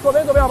左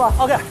边好吧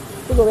 ？OK，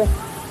 就左边。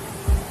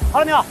好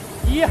了没有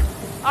？1、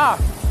2、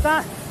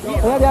3、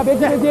1。等下，别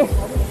急。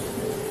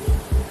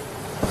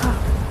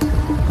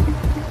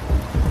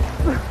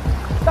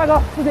大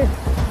哥，自己，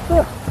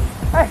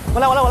哎，我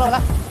来。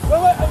喂，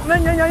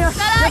娘，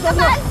再来一个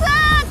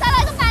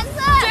板子，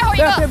最后一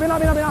个。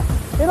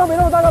别动，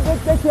大哥别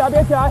起来，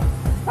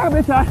大哥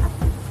别起来。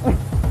哎，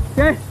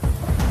行，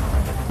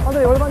到这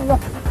里我就帮你们。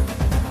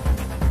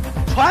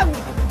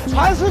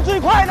船是最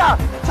快的，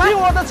骑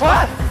我的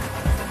船，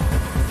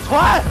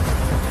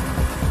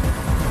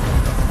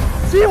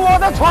骑我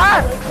的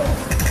船，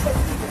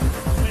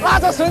拉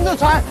着绳子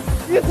船，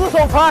一只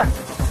手船。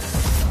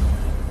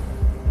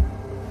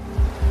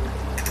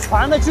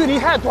船的距离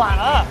太短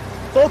了，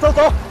走。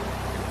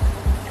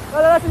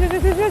来，去！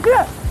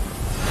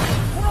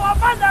我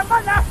慢点。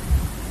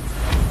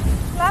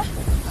来，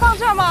放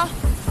这吗？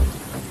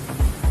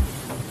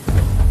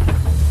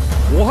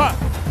武汉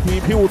第一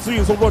批物资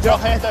运送过江。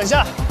嘿，等一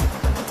下。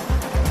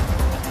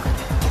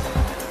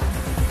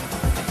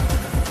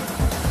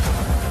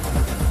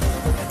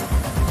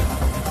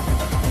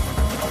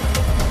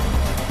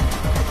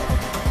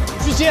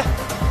去接。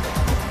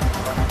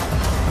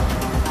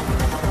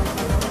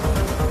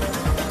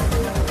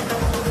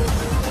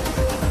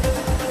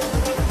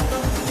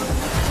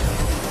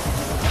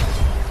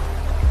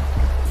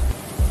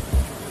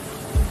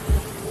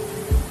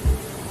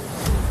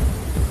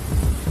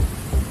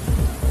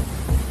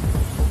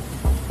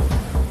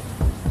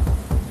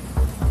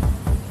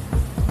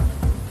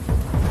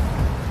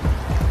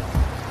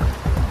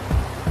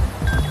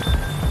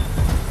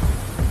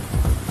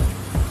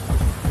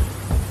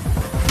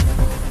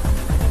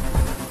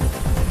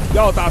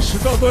要打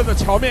10个队的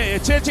桥面也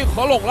接近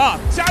合拢了，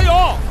加油！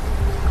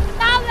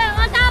打稳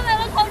了，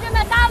同志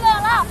们，打稳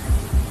了！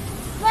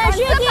稳序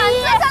第一，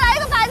再来一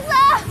个板子，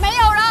没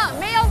有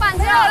板子，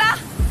没有了，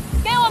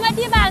给我们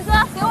递板子，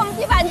给我们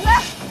递个板子。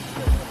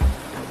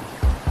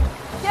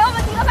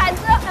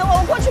哎，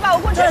我过去吧，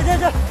这。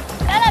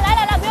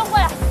来，不用过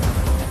来。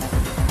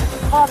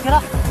好，给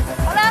了。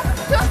好了，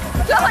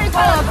最后一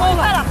块了，够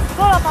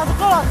了，板子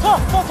够了，撤。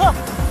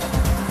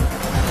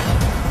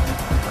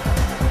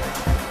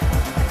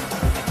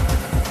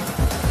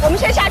我们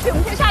先下去，拿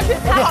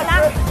好拿。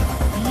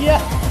1、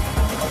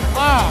2、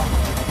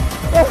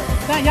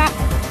3，压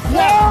，1、2，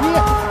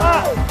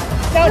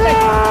加下去。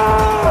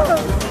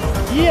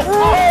1、2，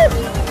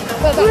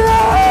再打。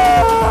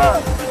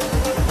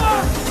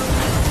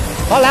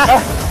好，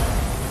来，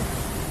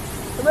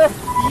准备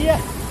，1、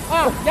2，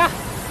压。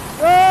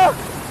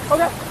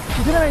OK，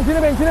 你去那边。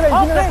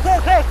好，可以。来，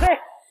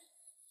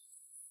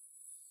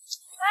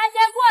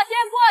先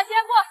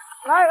过。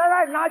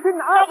来，拿去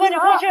拿。大哥，你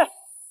过去。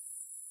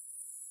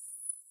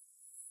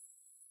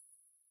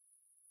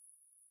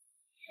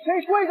谁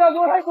跪着？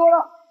我太多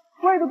了，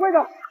跪着，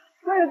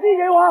递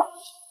给我。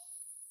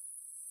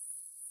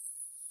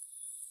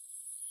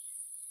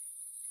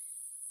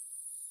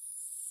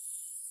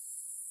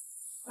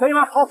可以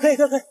吗？好，可以。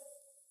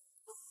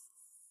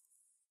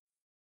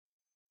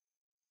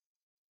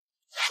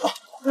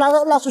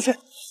拉出去。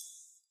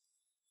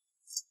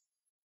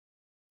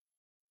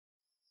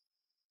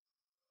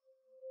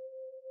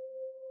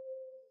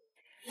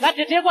来，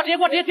直接过。你来。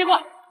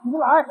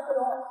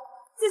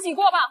自己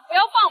过吧，不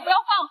要放。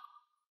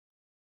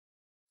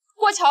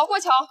过桥。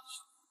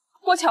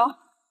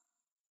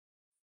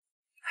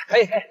可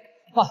以，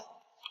放。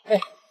哎，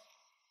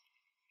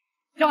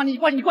这样你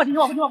过去，我跑，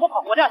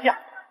我这样去。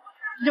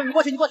你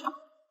过去。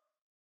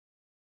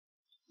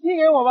递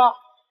给我吧，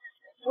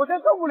我真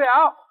受不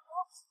了。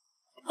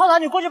浩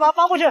然，你过去把它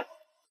翻过去。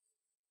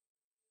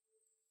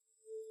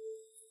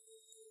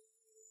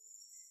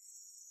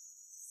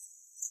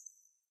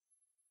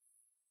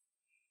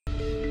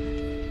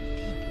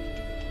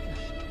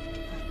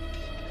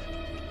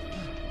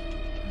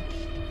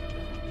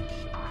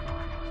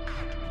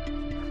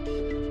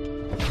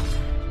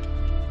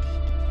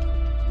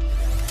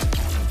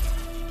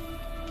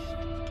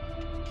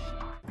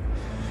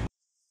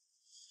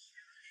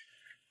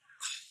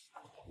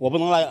我不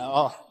能来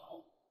啊！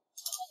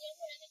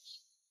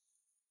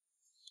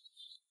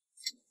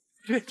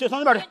去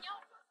上那边去，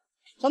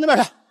上那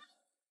边去。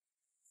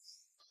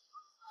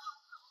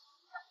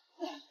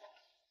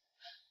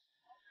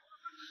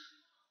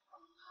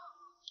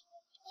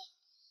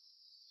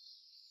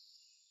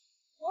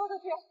我的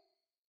天！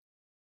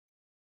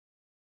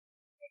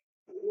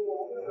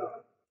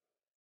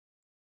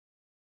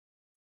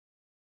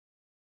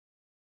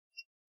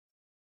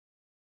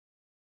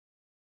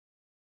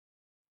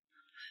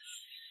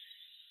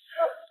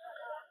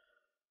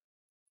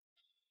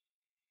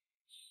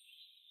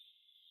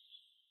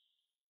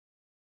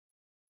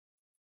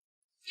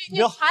不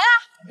要爬呀！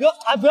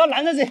不要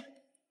拦在这里，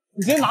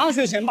你直接拿上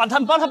去就行，帮他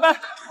搬，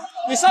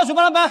你上去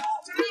帮他搬。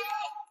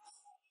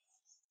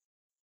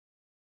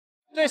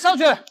对，上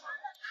去，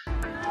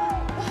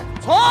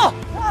冲！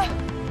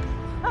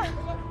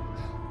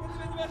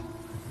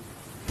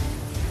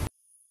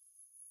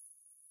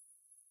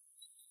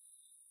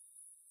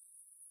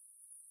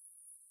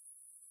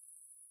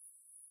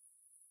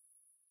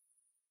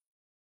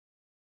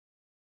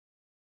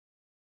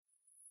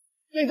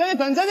你在这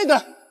等，在这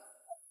等。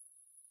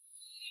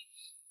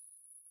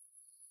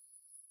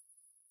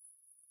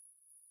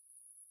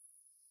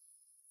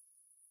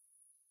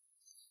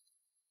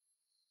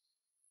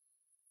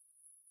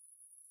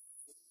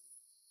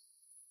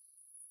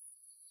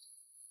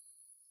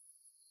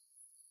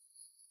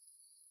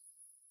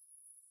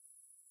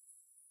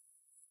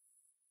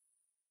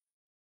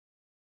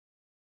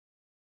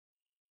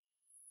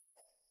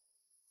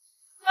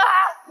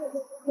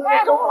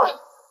哎，中了！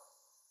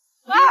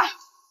啊！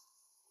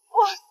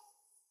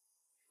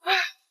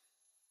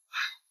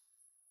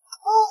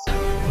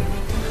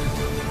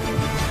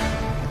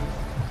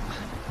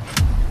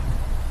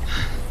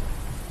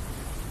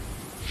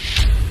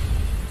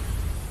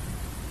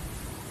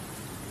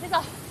别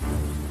走！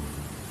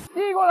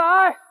递过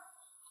来，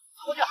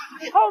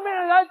后面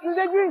的人直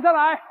接运上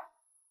来。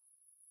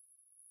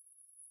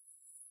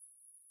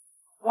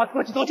哇，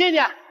多近一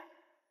点，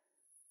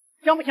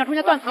这样不行，中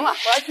间断层了。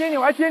我来接你，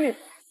放！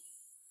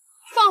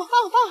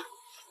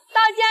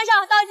到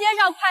街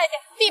上，快一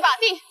点！递吧，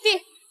递！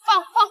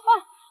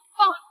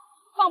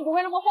放，不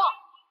会那么晃。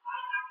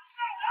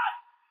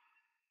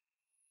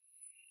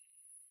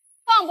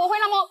放，不会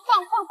那么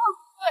放，对，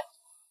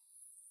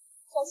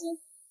小心，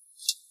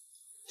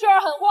这儿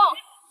很晃，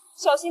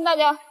小心大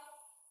家。加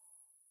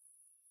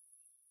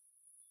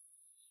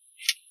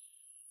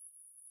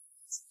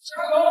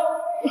油！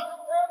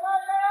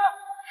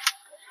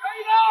可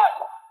以的！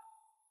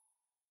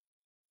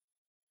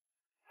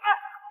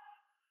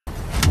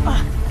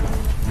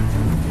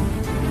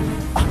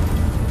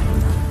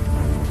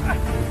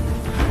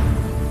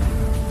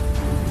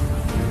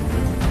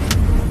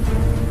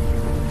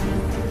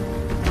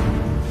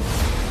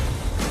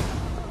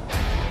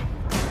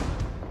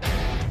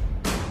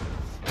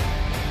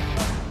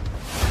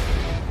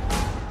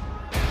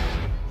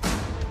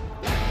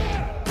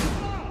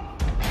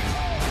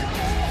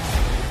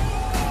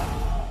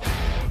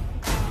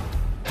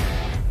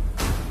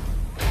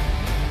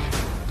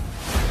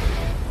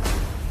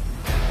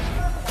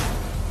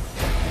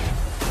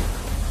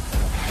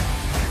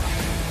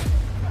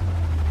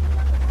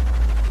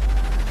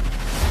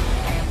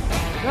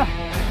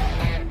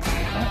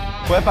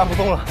我也搬不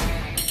动了，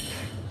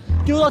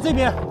丢到这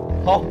边，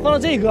好，放到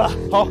这个，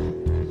好。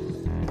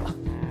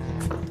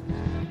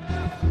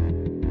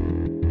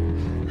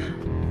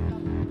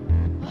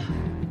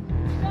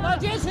那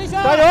坚持一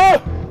下，加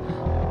油！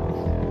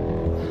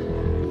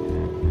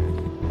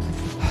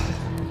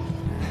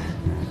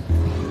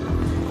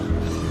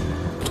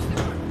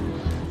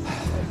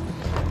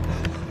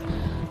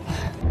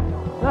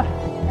来。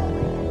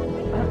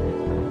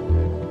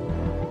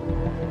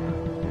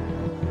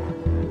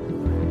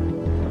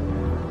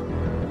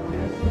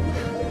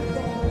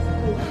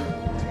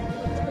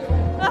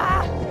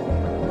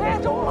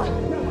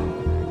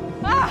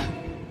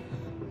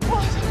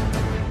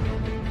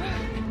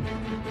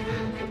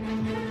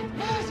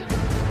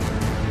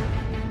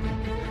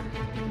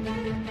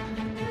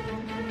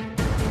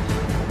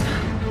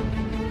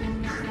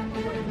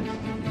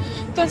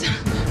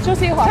休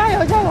息一会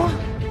儿，加油！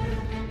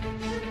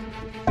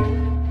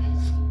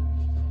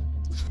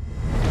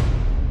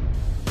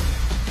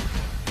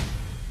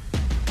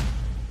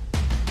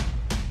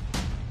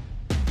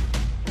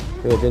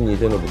这个珍妮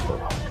真的不错。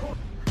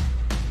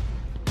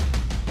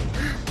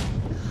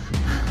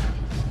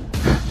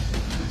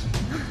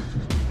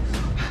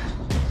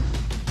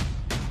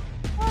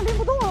拎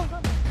不动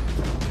了，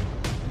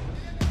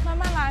慢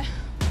慢来。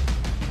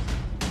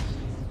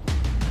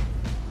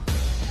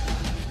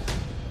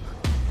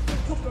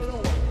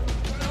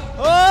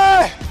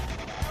哎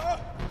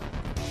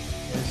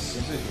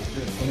！10岁9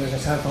岁，我那个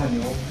采访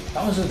牛，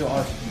当时就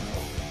20斤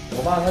多。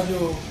我爸他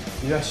就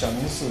比较小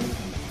农事，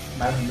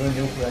买很多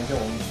牛回来叫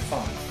我们去放，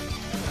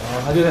然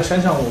后他就在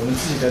山上我们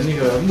自己的那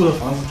个木头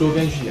房子周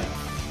边去养。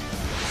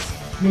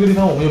那个地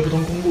方我们有不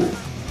同公路，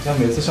像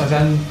每次上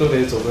山都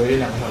得走个1-2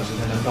个小时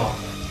才能到。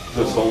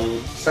就从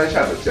山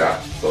下的家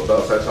走到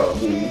山上的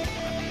木屋，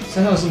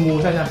山上是木，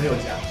山下没有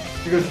家。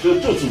这个就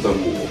住在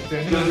木屋，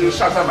对，就是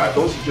下山买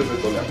东西就得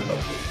走2个小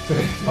时。对，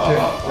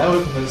来回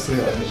可能4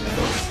个小时。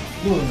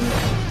路呢，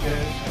一天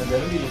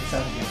人力30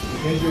天，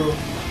每天就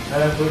来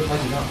来回回好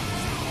几趟。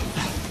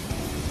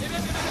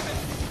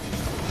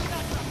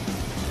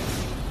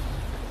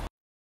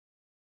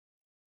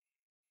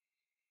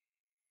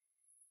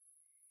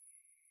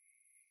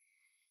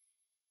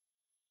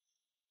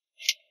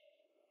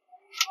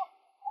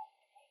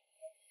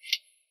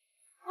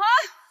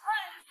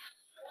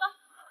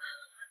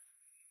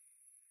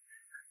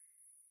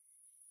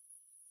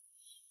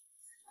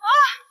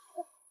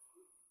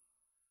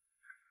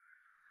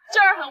这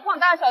儿很晃，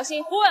大家小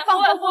心，扶稳，扶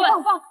稳，扶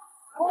稳，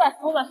扶稳，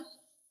扶稳。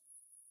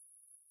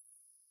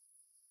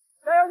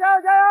加油，加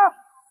油，加油！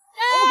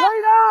我们可以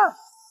的！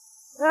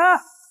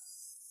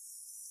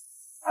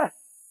哎，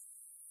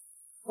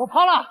我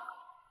跑了！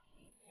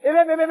别！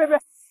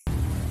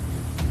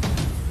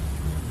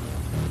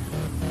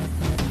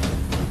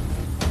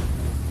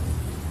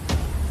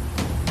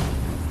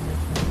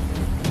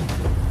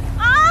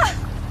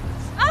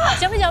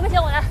行不行？不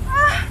行，我来。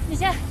你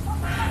先。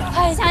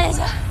哎，加点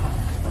行。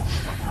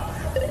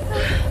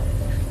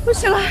不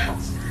行了。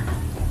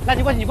来，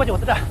你过去，我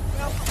在这儿。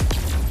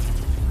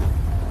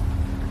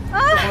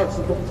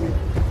20公斤。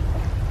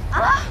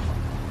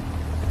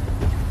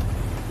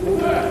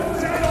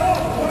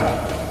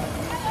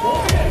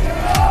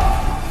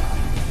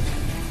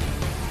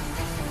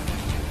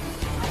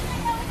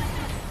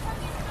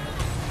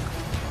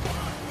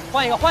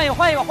换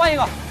一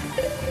个。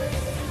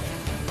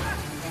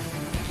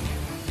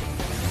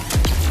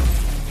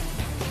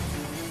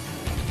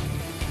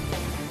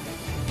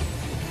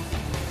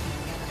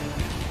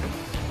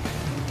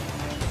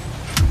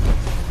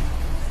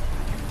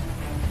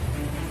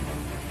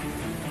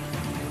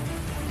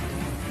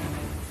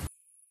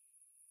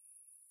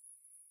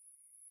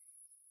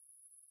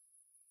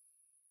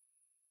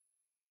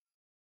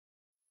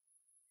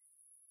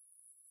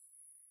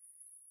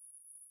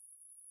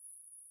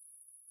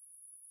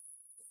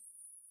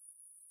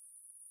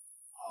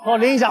帮我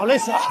拎一下，我累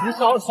死了。你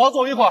少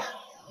走一会儿，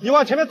你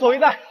往前面走一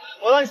带，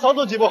我让你少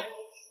走几步。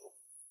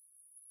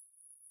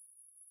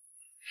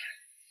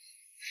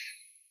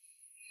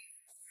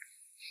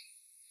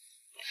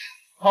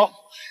好。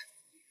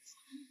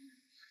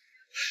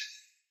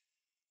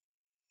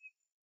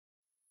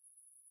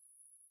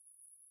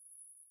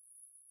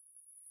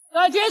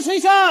再坚持一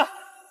下，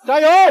加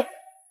油！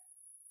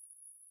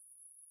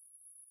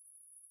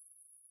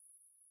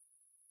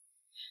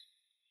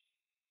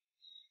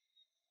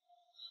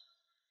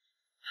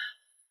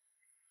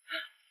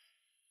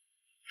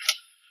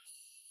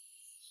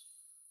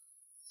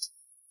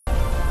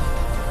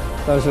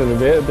但是你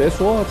别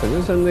说，陈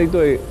先生那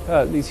队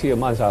力气也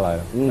慢下来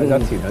了，人家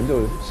体能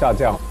就下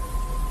降。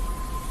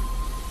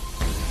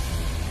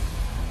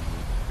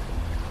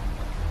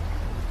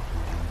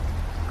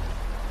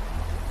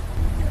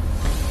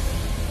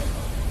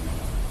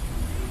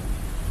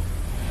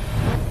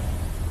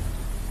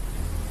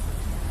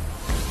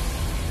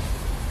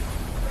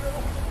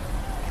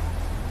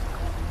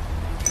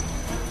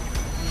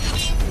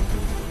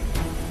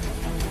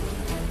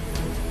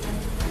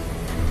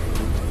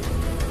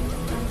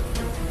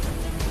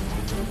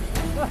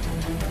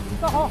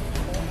站好。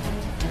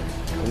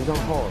膨胀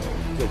号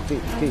在这一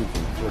组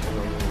过程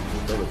当中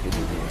得了绝对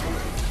第一。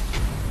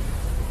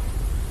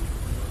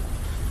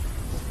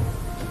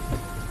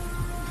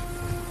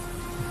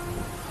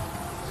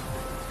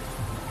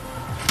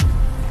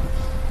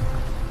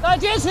再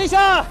坚持一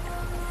下。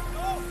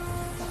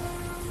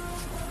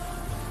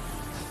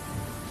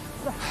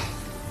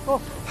哦，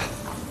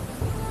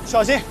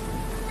小心，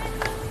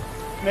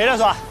没了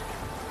是吧？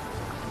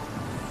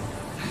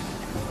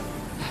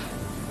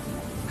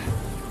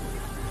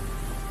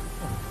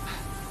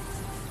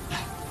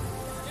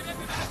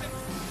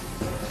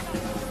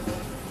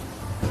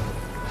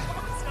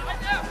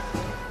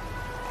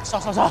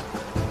上！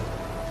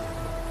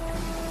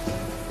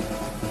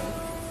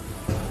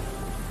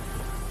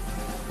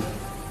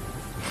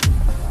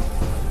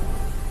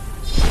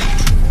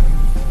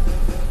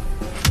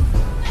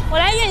我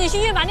来运，你去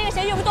运吧，那个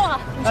谁运不动了，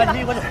你去吧。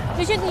你过去。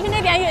你去那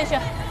边运去。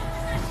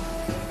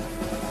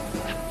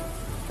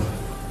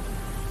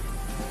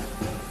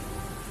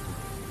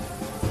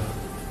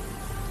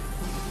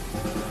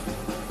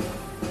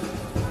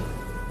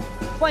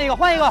换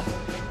一个，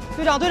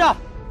队长。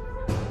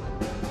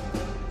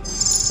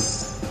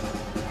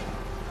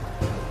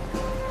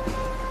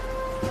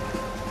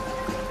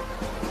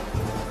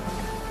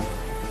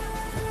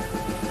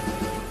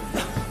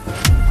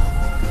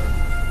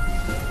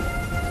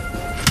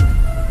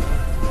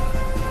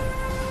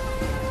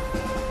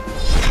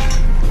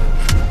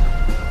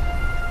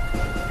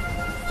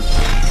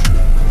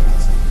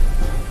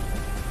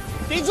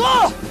顶住！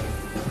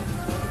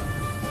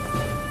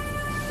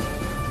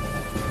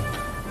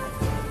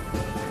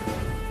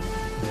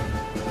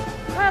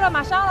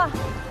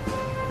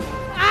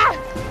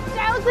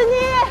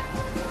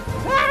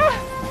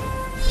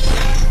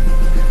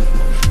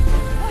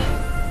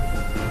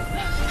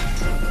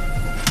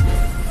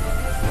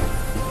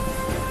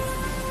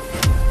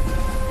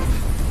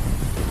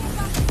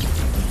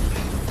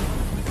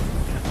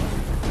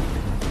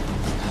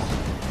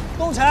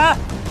动起来！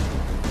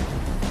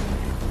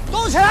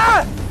动起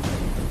来！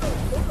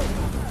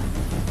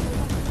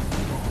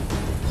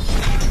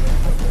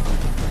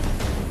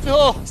最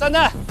后3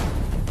弹。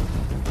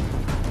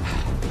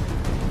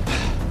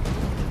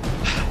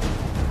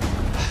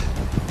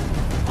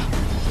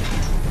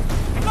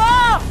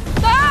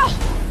走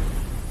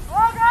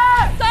！OK，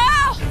 走！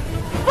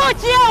不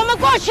急，我们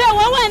过去，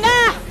稳稳的。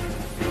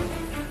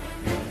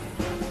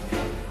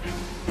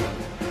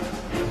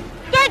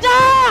队长，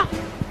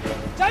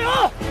加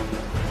油！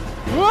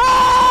过来！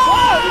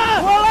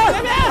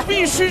前面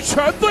必须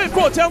全队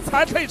过江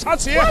才可以插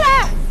旗。过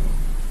来！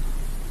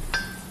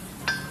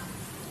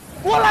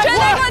过来！全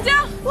队过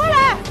江，过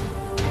来！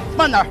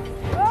慢点。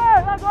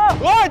哎，大哥！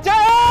喂，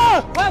加油！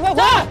快！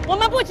我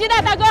们不急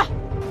的，大哥。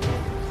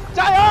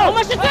加油！我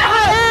们是最好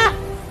的。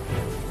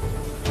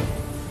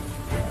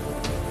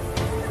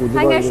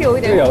他应该是有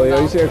一点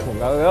有一些恐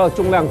高，要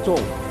重量重。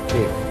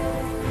对。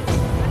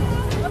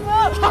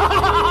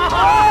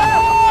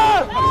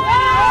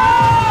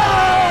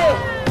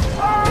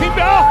听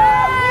表。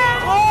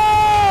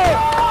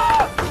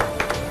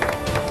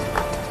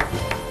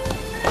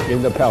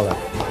赢得漂亮。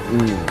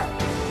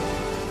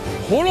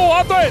葫芦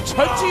娃队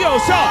成绩有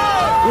效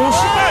，50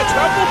代全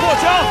部过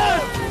江。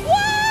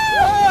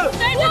这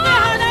是最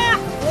好的，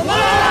我们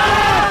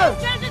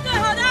这是最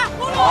好的，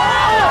葫芦娃。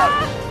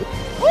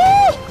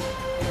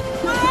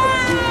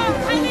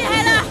太厉害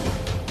了！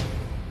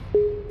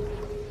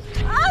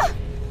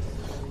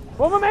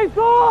我们没输！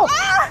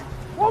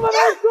我们没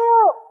输！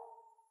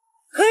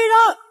可以的！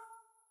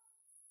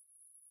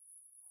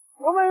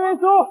我们没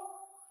输！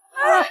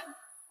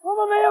我们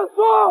没有输！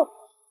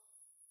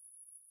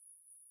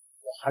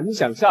我很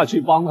想下去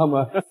帮他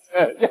们，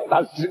要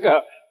打10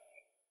个。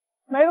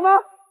没了吗？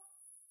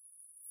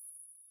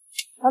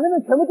把那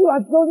边全部进来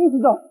之后一起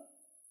走。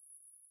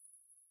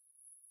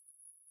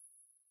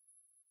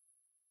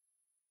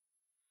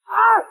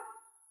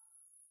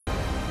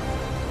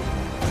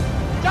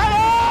加油！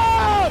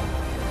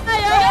加油！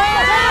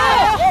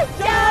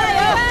加油！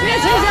别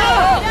停下！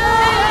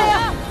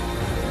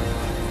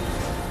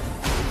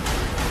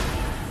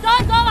走，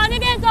往那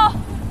边走。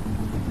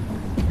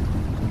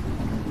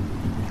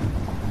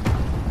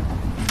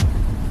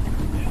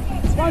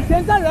往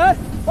前站人，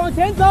往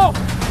前走，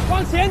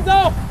往前走，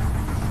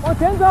往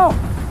前走，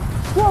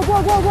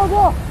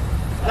过！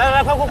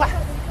来，快！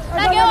来，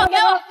给我！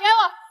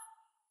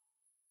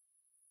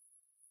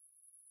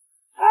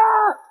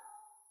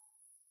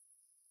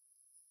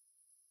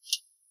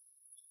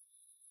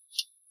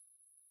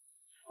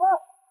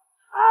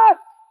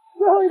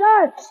最后一代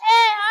！1、2、3，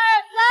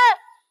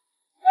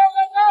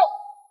走！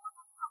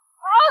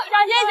好，小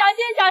心！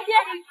走！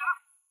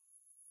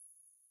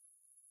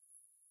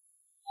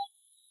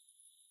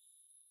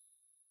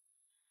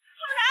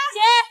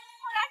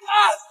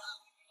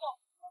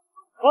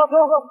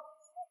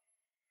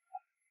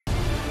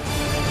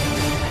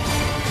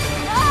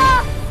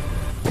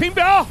听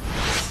表。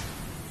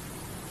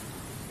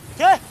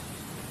停！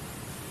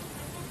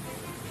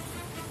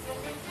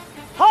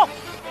好，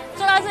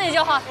做到自己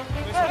就好，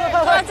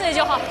做到自己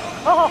就好。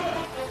好，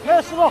没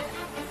有失误，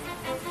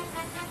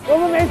我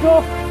们没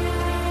输。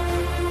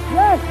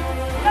耶！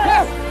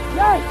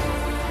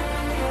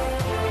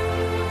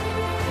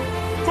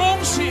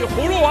恭喜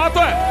葫芦娃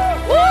队，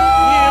你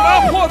们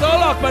获得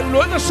了本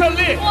轮的胜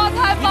利。哇，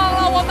太棒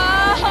了，我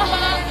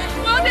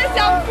有点想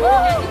哭。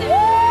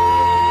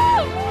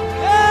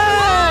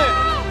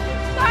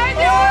太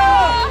牛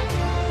了！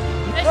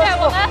没事，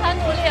我们很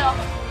努力了，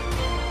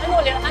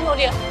很努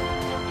力了。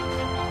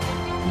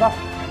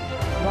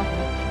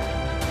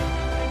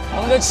我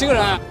们这7个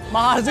人，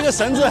妈的，这个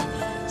绳子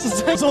是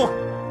真重，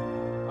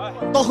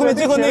到后面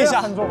最后那一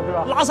下很重，对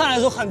吧？拉上来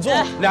的时候很重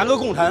，2个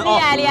共腾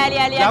啊！厉害！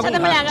就他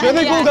们2个，绝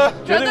对共腾，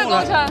绝对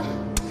共腾。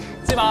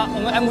这把我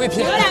们 MVP，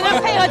 你们2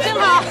个配合真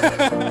好。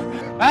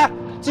哎，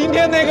今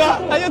天那个，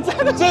哎呀，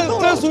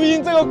郑淑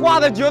英这个挂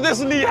的绝对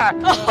是厉害，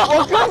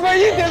我根本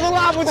一点都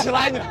拉不起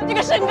来，这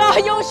个身高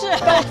优势，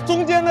到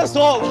中间的时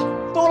候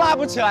都拉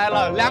不起来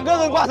了，2个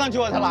人挂上去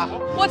我才拉。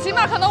我起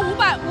码可能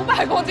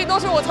500公斤都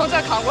是我从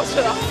这扛过去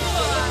的，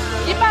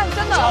一半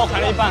真的。我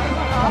砍了一半，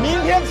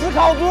明天吃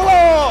烤猪喽！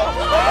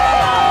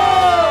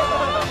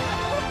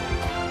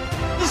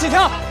一起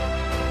跳！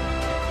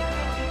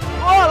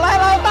哦，来，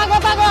大哥！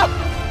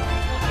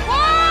哇，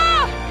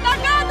大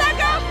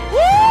哥！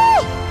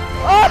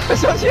啊，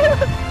小心！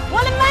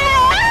我的妈呀！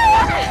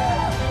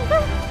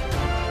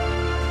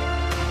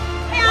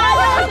哎呀，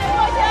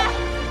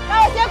让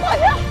我先过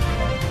去。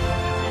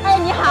哎，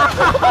你好，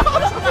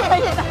可以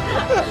的。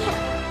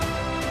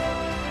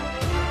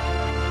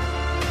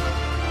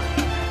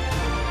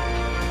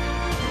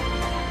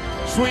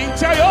淑英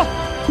加油！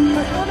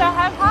有点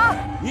害怕。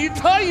你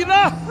可以的。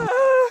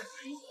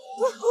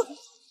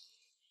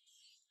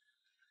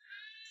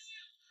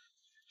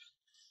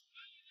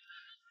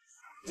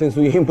郑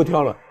淑英不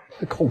跳了，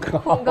恐高，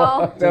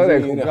有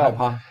点害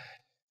怕。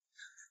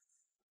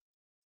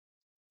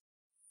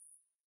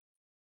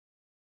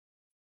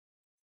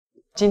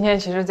今天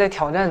其实，在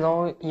挑战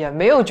中也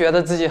没有觉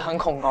得自己很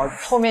恐高，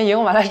后面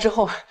赢完了之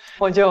后，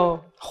我就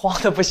慌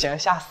得不行，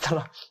吓死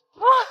了。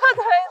我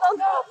腿都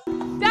疼，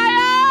加油！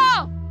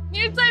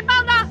你最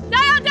棒的，加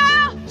油加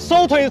油！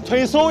收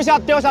腿收一下，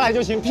掉下来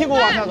就行，屁股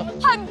往下走。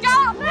很高。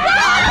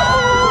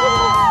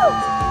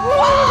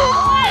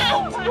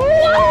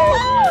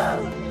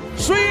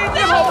水你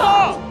好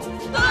棒！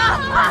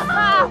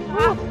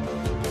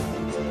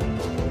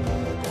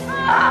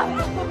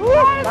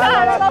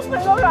来，到腿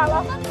都软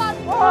了，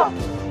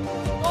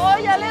我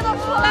眼泪都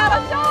出来了，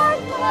笑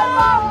死了！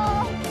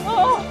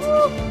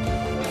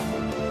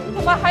怎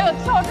么还有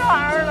跳这玩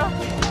意儿呢？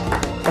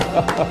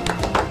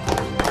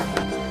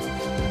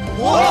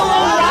我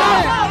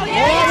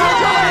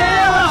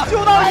就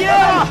到1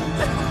了！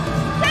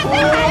现在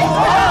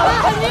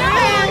还是你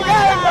该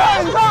赶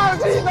上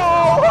去走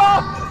啊！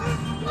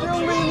因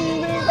为你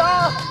的大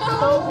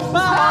手吧。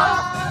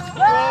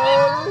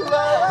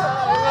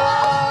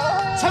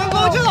成功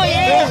就到赢！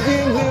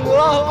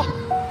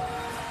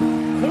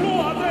葫芦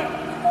娃队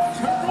成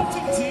功晋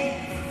级，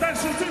但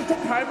是最终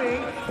排名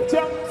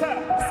将在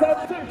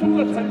最终的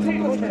成绩。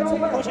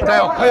加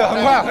油，可以，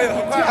很快，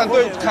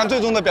看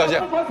最终的表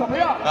现。怎么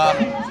样啊？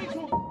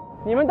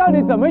你们到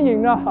底怎么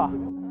赢的？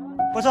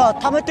不是，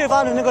他们对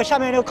方的那个下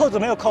面那个扣子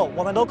没有扣，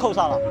我们都扣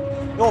上了，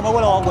因为我们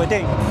为了稳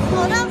定。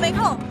我呢没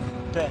扣。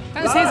对，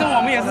但是其实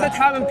我们也是在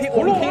他们拼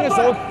的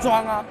时候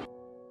装啊。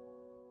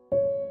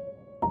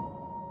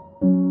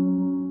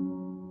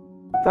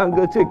张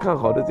哥最看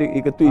好的这一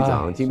个队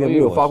长今天没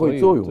有发挥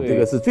作用，这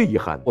个是最遗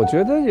憾。我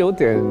觉得有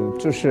点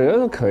就是有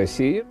点可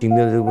惜。今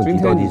天这个问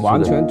题到底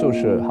完全就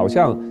是好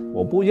像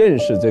我不认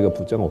识这个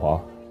朴正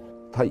华，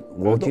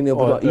我今天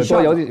不知道一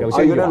下有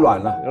些有点软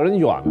了，有点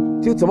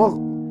软，就怎么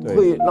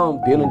会让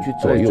别人去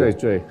左右？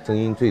对，声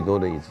音最多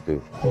的一支队伍，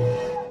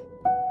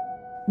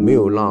没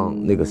有让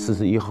那个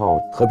41号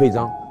何佩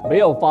章没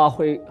有发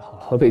挥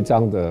何佩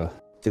章的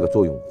这个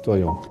作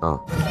用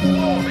啊。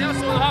我们要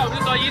说的话，我们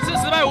就说1次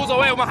失败无所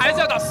谓，我们还是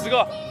要打10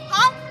个。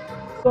好。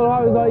说的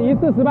话就说1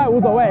次失败无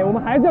所谓，我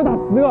们还是要打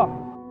10个。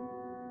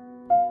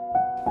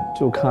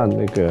就看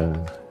那个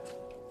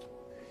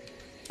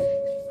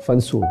分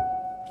数。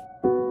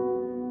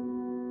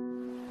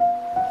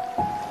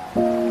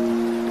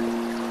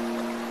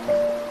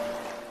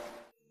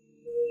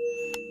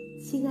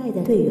亲爱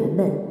的队员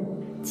们，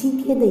今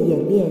天的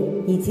演练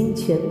已经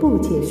全部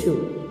结束，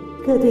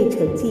各队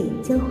成绩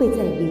将会在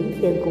明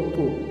天公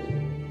布。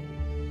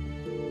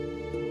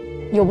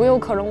有没有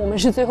可能我们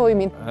是最后一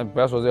名？不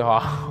要说这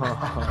话，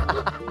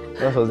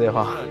不要说这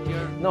话，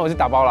那我就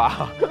打包了。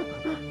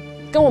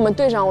跟我们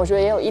队长我觉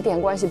得也有一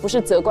点关系，不是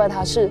责怪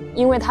他，是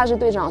因为他是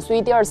队长，所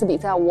以第2次比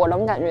赛我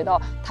能感觉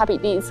到他比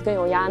第1次更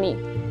有压力。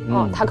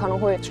他可能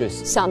会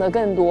想得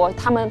更多，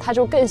他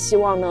就更希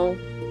望能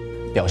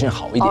表现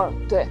好一点。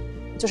对，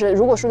就是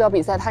如果输掉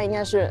比赛，他应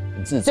该是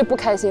最不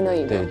开心的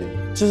一个。对，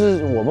就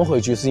是我们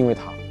回去是因为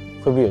他，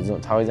会不会有这种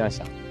他会这样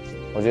想？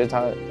我觉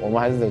得我们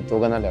还是得多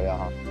跟他聊聊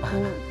哈。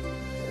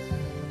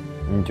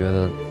你觉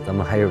得咱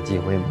们还有机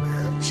会吗？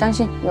相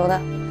信有的。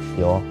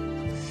有。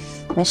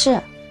没事。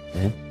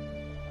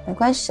没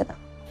关系的。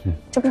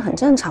这不是很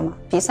正常吗？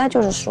比赛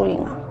就是输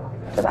赢啊，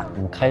对吧？我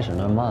们开始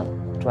那慢了，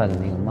拽的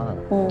那个慢了。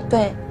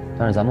对。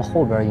但是咱们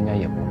后边应该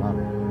也不慢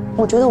了。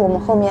我觉得我们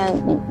后面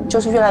就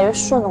是越来越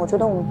顺了。我觉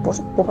得我们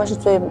不会是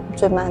最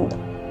慢的。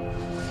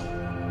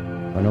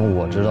反正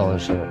我知道的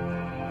是，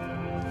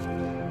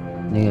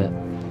那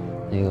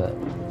个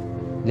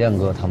亮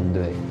哥他们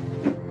队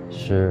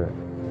是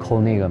扣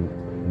那个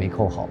没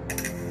扣好，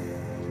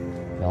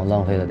然后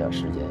浪费了点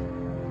时间。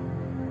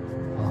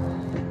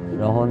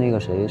然后那个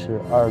谁是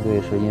2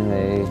队，是因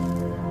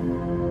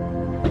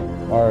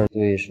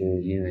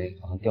为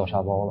可能掉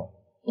沙包了，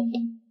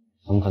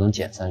他们可能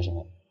减30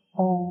秒。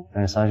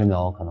但是30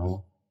秒可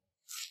能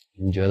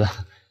你觉得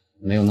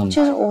没有那么大。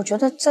其实我觉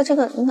得在这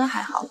个应该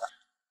还好吧。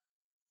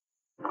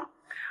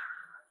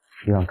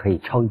希望可以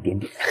超一点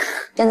点。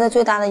现在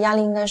最大的压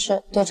力应该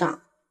是队长。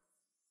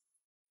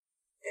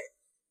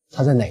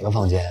他在哪个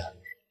房间？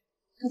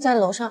他在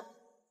楼上。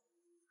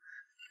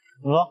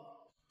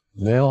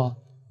没有啊，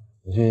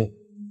我去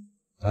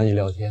找你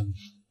聊天。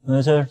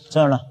这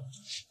样了。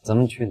咱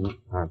们去哪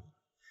儿？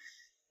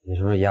你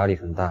是不是压力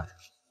很大呀？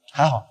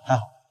还好。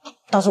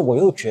但是我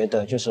又觉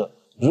得，就是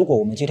如果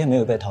我们今天没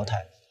有被淘汰，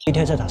今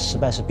天这场失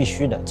败是必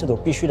须的。这种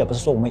必须的不是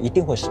说我们一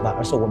定会失败，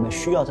而是我们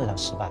需要这场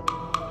失败。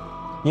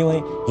因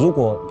为如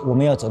果我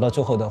们要走到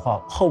最后的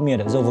话，后面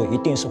的任务一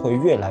定是会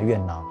越来越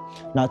难。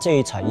那这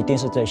一场一定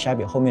是在相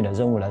比后面的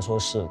任务来说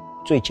是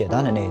最简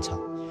单的那一场。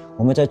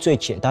我们在最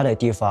简单的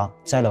地方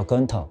栽了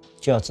跟头，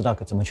就要知道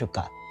怎么去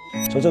改。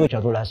从这个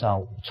角度来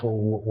上，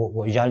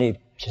我压力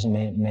其实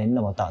没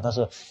那么大，但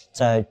是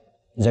在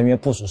人员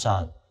部署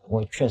上，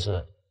我确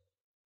实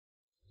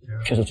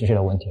出现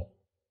了问题。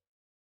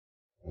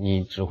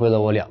你指挥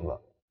了我2个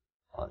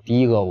啊，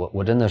第一个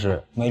我真的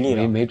是没力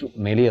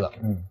了。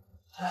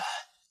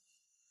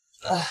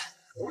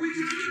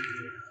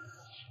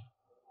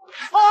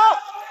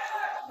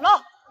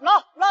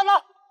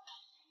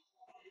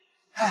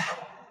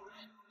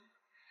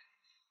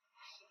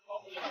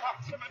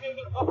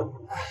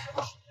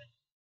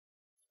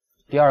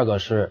第二个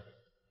是，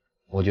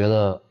我觉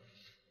得，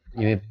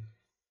因为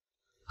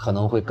可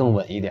能会更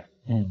稳一点。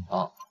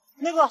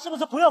那个是不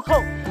是不要扣？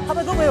他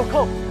们都没有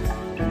扣。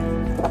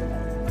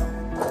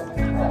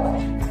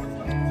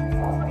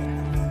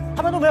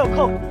他们都没有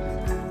扣。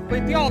会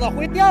掉的，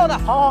会掉的。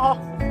好好好，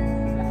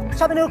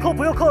下面那个扣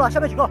不用扣了，下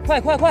面几个。快！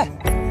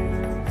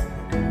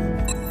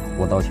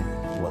我道歉，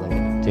我的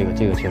问题，这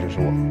个确实是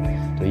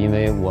我，对，因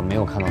为我没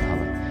有看到他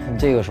们，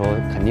这个时候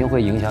肯定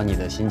会影响你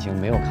的心情，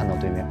没有看到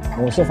对面。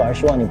我是反而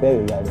希望你不要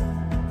有压力。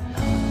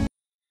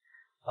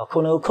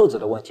扣那个扣子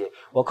的问题，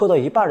我扣到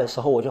一半的时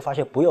候，我就发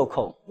现不用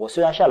扣。我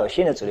虽然下了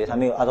新的指令，他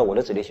没有按照我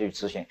的指令去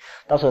执行，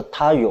但是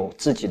他有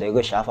自己的一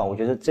个想法，我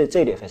觉得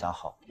这一点非常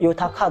好，因为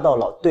他看到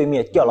了对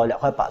面掉了2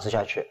块靶子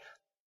下去。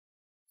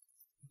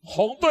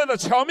红队的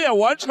墙面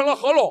完成了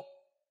合拢。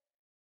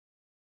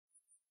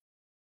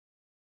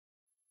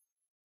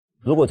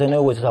如果在那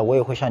个位置上，我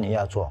也会像你一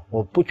样做，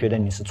我不觉得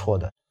你是错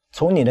的。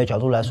从你的角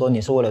度来说，你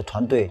是为了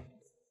团队。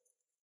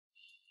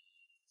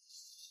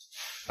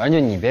反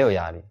正就你别有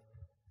压力。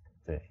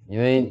对，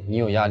因为你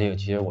有压力，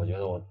其实我觉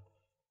得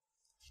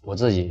我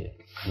自己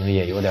可能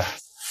也有点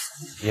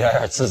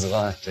自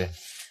责。对，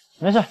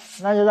没事，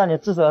那就让你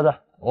自责的。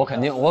我肯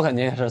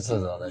定是自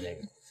责的，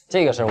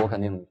这个事儿我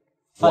肯定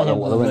放心，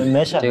我的问题。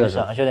没事，这个是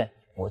兄弟，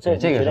我这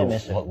个是没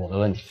事，我的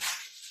问题。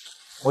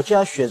我既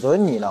然选择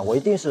你了，我一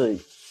定是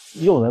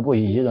用人不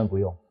疑，疑人不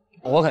用。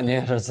我肯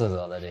定是自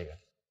责的，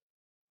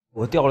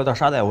我掉了点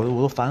沙袋，我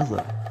都烦死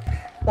了。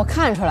我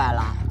看出来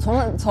了，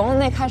从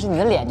那开始，你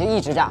的脸就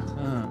一直这样，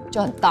就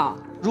很荡。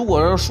如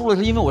果要输了，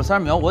是因为我30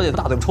秒，我得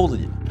大嘴巴抽自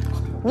己。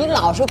你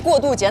老是过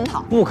度检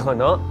讨，不可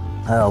能。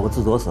哎呀，我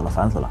自责死了，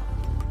烦死了。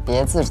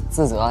别自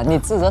责，你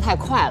自责太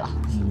快了。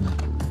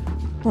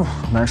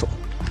难受。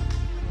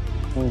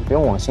你不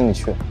用往心里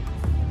去。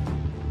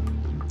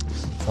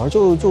主要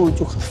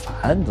就很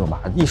烦，你知道吧？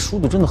一输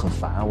就真的很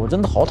烦，我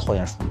真的好讨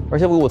厌输，而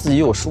且我自己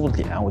有输的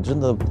点，我真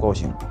的不高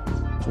兴，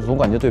就总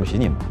感觉对不起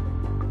你们。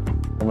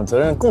我们责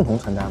任共同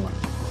承担嘛。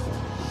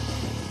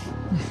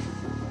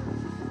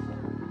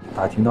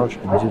打听到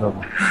成绩了吗？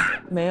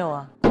没有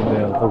啊，没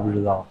有，都不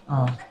知道。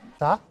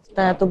啥？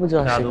大家都不知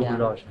道时间？大家都不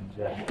知道成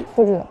绩。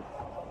不知道。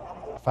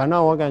反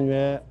正我感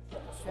觉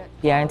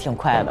别人挺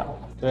快的。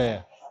对，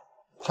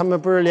他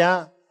们不是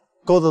连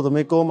钩子都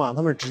没钩吗？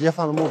他们直接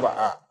放的木板。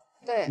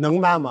对。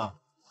能办吗？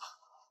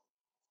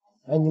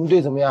哎，你们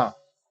队怎么样？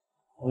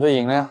我们队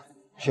赢了呀。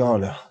漂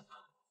亮。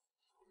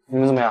你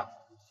们怎么样？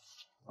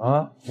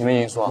啊？你们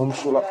赢输？我们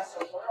输了。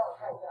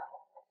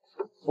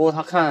不过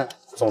他看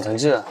总成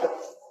绩了。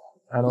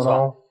I don't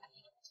know。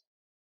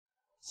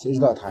谁知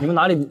道他？你们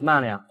哪里慢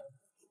了呀？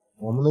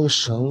我们那个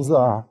绳子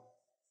啊，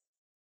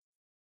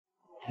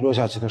落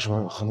下去的时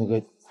候和那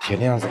个铁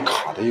链子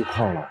卡在一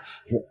块了，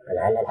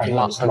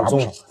拉很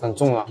重，很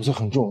重啊！不是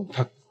很重，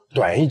它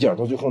短一点，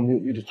到最后我们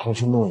又得重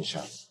新弄一下，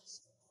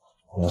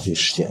浪费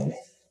时间了。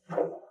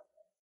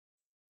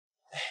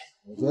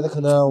我觉得可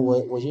能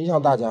我影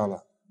响大家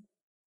了。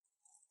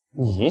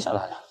你影响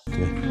大家？对。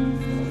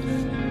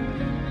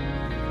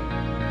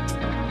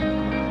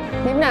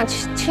你们俩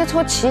切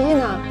磋棋艺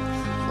呢？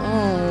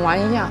玩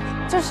一下。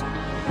这是，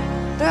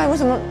对啊，为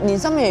什么你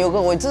上面也有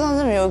个？我知道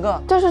上面有一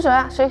个。这是谁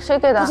啊？谁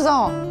给的？不知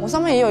道，我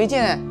上面也有一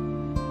件。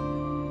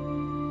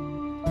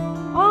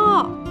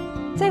哦，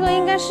这个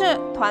应该是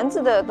团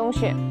子的东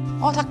西。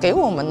哦，他给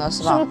我们的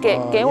是吧？是不是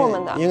给我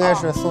们的？应该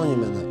是送你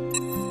们的。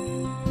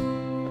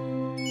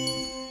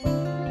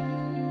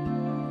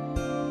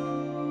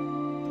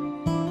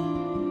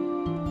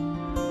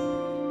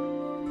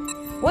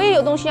我也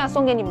有东西要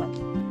送给你们，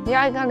你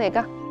要一个哪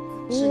个？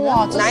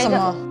哇，这是什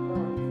么？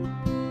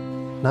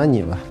拿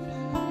你吧。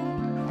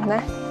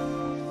来，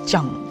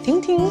奖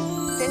听听，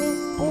给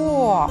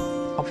你。哇，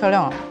好漂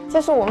亮啊！这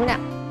是我们俩，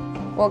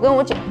我跟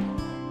我姐。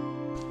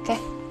给，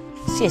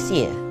谢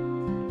谢。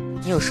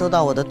你有收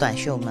到我的短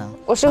袖吗？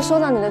我是收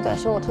到你的短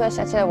袖，我突然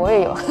想起来我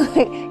也有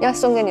要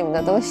送给你们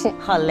的东西。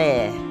好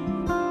嘞。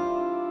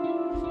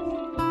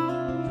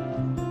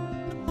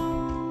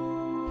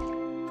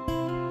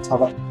好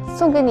吧。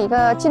送给你一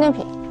个纪念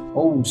品。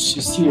哦，谢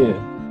谢。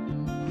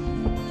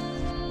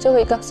最后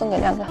一个送给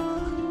亮哥，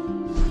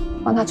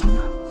帮他穿吧。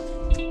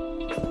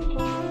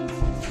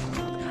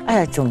哎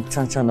呀，整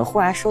的忽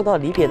然收到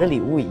离别的礼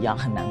物一样，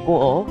很难过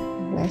哦。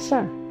没事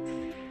儿，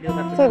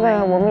这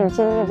个我们已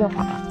经历就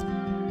好了。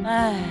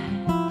哎，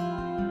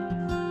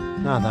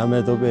那咱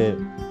们都被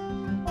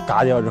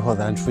嘎掉之后，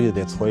咱出去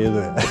得搓一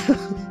顿。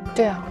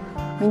对啊，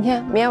明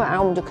天晚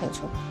上我们就可以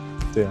出。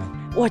对啊。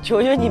我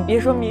求求你别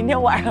说明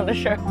天晚上的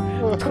事儿，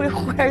腿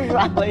忽然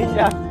软了一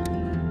下，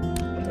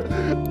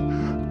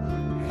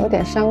有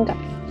点伤感，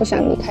不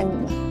想离开你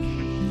们。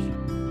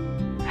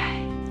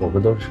哎，我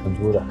们都是成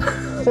都的。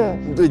对，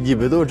对，你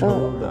们都是成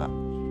都的，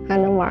还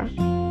能玩，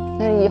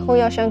但以后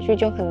要相聚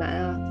就很难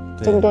啊，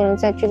这么多人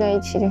再聚在一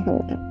起就很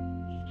难。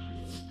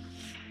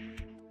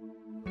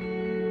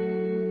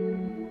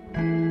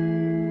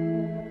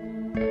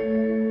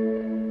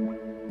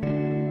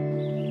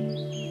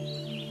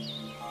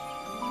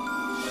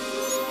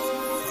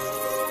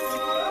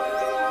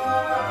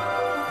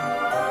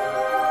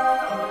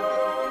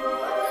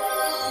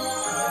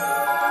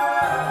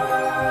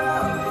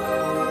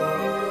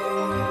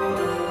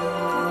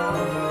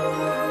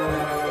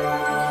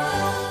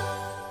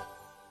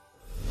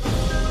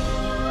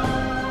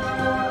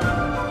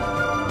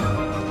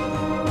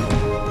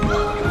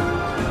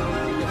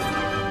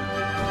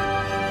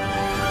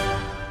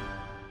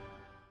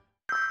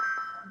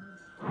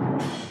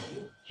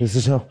李思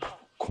成，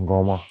恐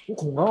高吗？我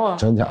恐高啊！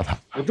真假的？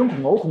我真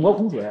恐高，我恐高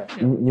恐水。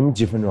你们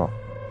几分钟？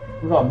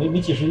不知道，没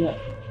记时间。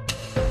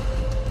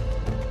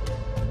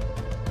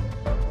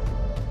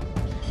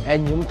哎，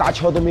你们大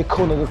桥都没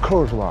扣那个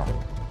扣是吧？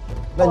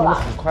那你们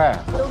很快。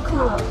都扣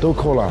了。都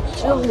扣了。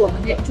只有我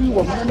们的，就是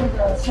我们的那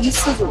个他们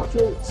4组，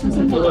就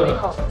3组都没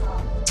扣。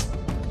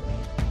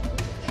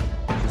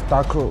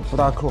搭扣不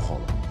搭扣好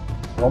了，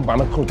我们把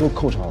那扣都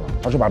扣上了。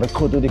他说把那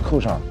扣都得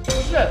扣上。不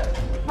是，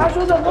他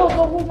说的漏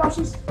洞误上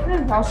是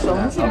那条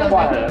绳子的那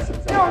个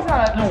掉下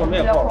来，那我们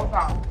也扣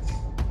上，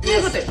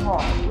这个得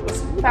扣，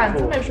板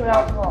子没说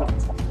要扣。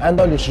按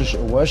道理是，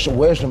我也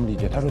是这么理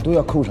解。他说都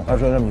要扣上，他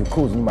说上面有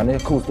扣子，你把那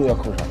些扣子都要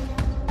扣上。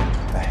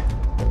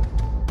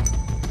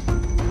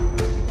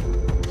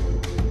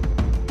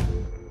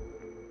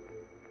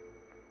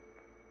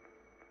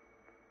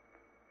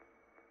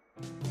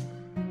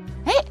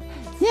哎，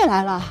你也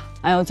来了。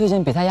哎呦，最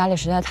近比赛压力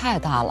实在太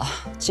大了，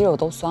肌肉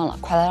都酸了，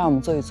快来让我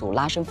们做一组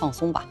拉伸放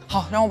松吧。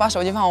好，让我把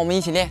手机放好，我们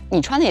一起练。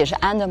你穿的也是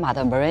安德玛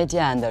的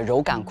Meridian 的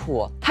柔感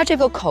裤，它这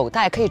个口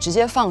袋可以直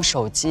接放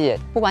手机，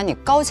不管你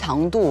高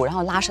强度，然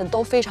后拉伸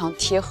都非常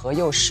贴合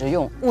又实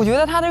用。我觉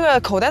得它这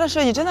个口袋的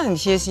设计真的很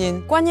贴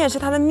心，关键是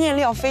它的面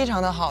料非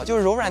常的好，就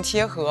是柔软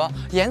贴合，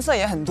颜色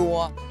也很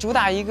多，主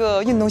打一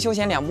个运动休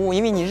闲两不误，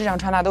因为你日常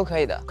穿搭都可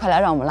以的。快来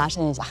让我们拉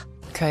伸一下。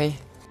可以。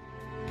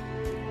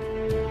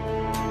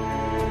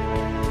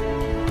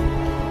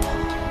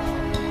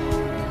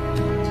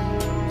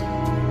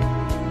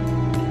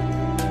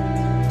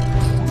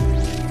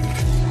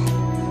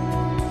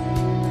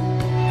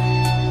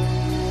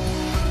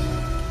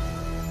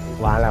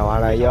完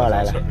了，又要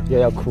来了，又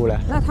要哭了。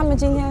那他们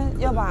今天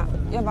要把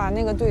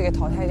那个队给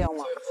淘汰掉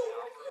吗？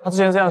他之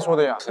前这样说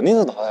的呀，肯定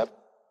是淘汰。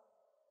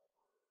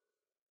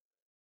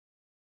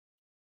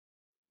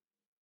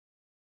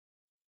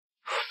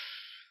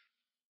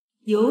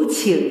有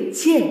请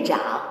舰长。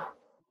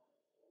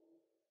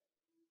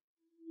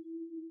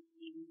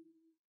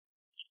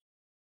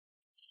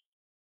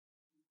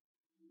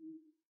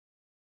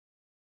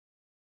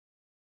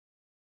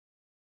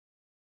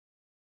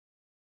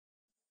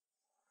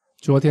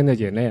昨天的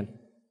演练，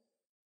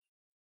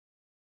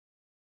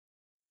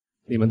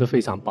你们都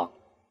非常棒，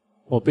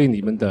我被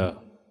你们的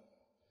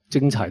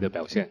精彩的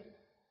表现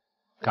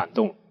感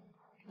动。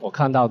我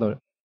看到的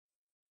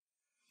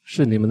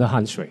是你们的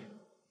汗水，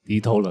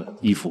低头了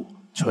以赴，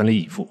全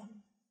力以赴。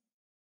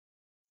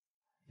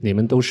你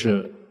们都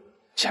是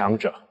强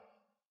者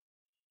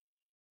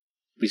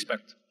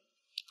 ，respect。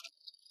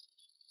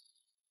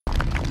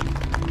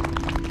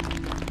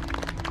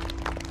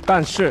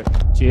但是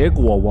结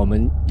果我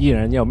们依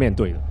然要面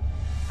对的，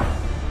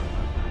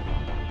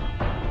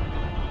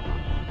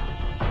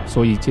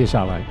所以接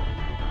下来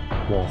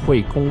我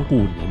会公布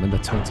你们的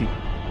成绩。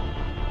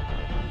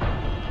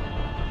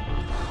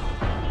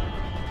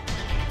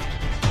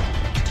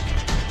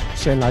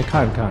先来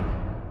看看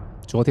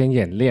昨天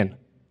演练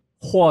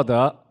获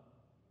得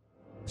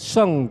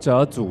胜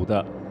者组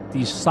的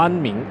第3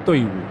名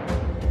队伍，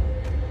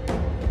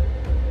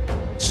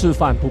吃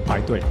饭不排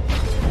队。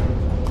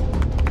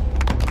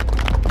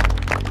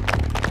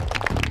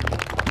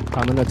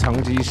他们的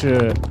成绩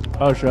是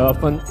22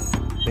分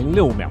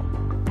06秒，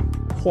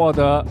获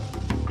得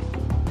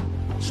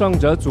胜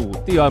者组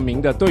第2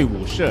名的队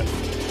伍是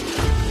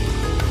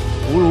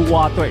葫芦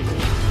娃队，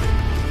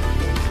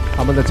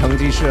他们的成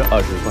绩是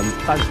20分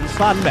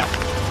33秒，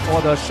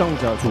获得胜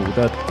者组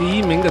的第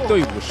1名的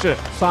队伍是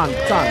善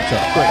战者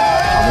队，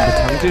他们的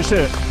成绩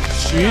是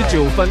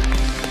19分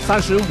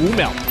35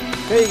秒。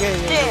可以。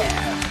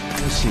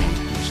恭喜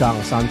以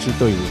上3支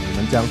队伍，你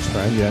们将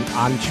全员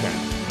安全。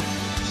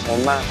我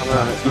慢他们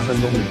1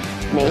分钟。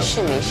没事。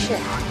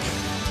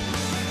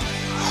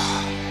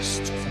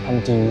他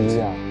们第1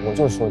啊，我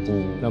就说第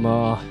1。那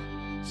么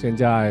现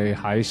在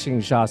还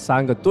剩下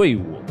3个队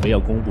伍没有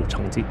公布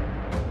成绩，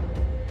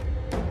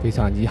非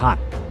常遗憾，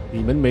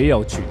你们没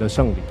有取得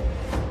胜利。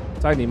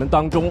在你们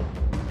当中，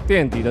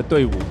垫底的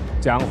队伍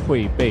将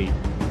会被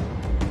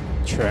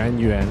全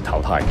员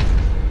淘汰。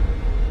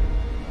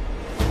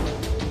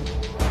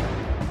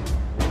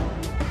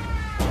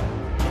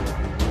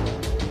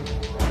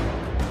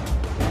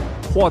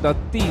获得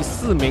第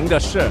4名的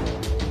是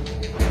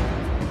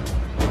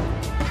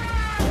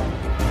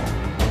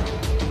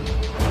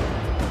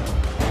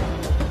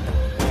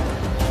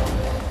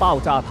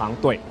爆炸糖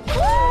队，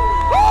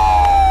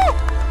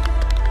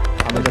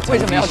他们的成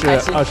绩是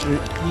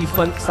21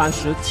分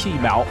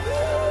37秒。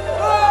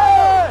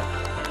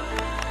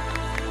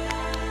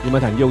你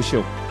们很优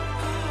秀，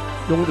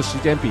用的时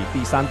间比第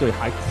3队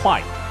还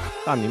快，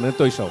但你们的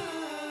对手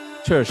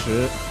确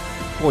实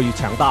过于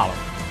强大了。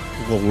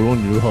不过无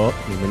论如何，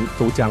你们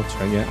都将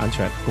全员安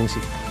全，恭喜！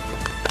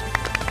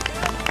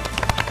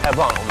太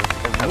棒了，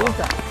我们太棒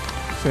了！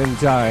现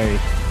在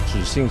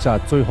只剩下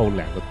最后2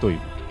个队伍，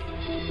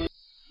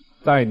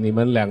在你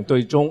们2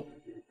队中，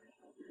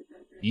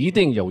一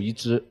定有一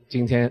支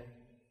今天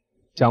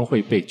将会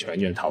被全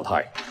员淘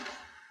汰。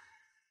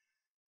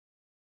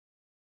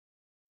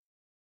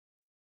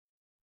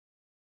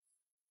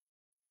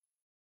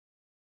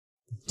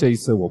这一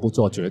次我不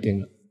做决定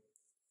了。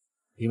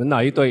你们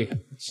哪一队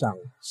想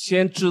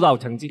先知道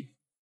成绩？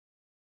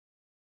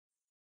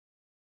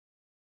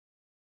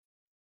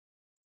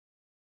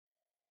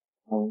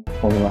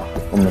我们吧，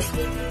我们。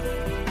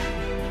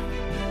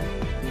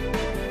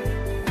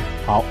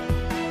好，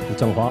李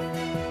正华，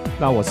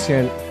那我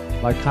先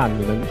来看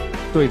你们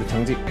队的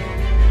成绩。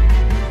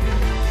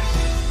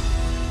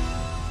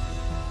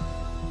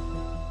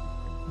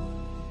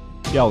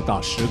要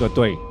打10个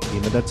队，你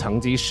们的成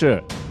绩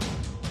是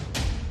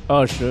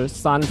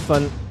23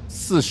分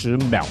40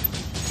秒。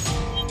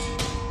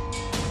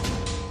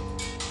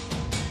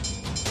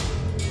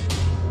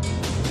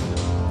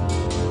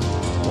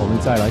我们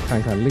再来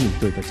看看另一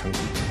队的成绩。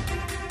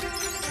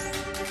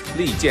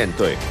利剑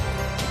队，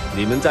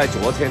你们在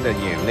昨天的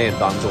演练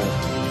当中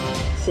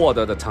获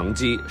得的成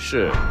绩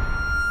是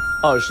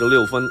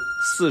26分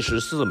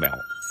44秒。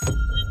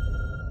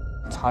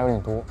差有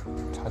点多，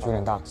差距有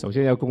点大。首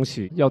先要恭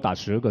喜要打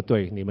10个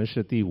队，你们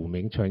是第5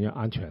名，全员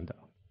安全的，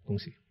恭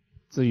喜。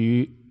至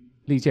于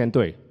利剑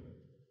队，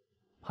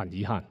很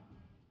遗憾，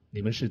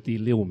你们是第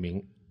6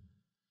名，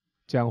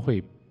将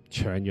会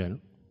全员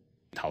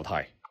淘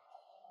汰。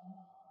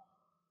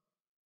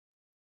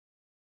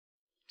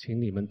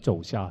请你们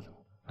走下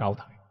高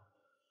台。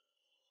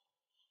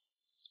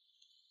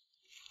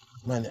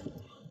慢点。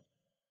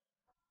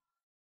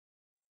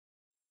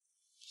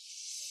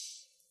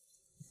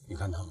你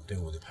看他们队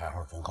伍的排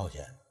号真靠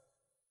前。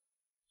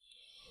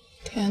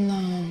天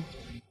哪！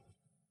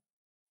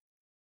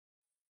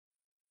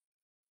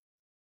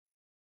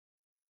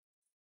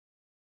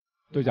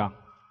队长，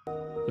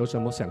有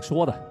什么想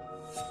说的？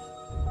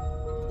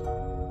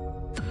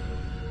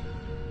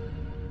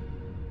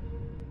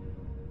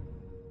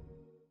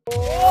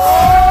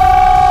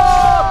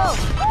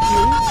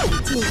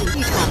进入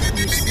一场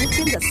与时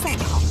间的赛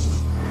跑。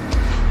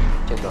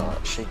这个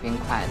是冰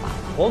块吧？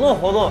活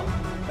动，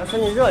要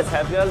身体热起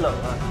来，别冷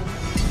啊！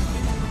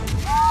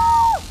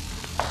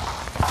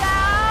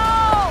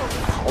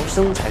逃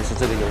生才是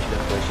这个游戏的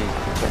核心，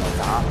怎么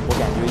砸，我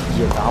感觉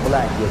也砸不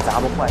烂，也砸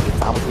不坏，也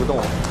砸不出洞。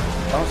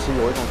当时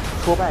有一种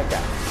挫败感、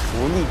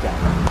无力感，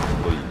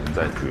都已经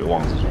在绝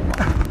望之中了。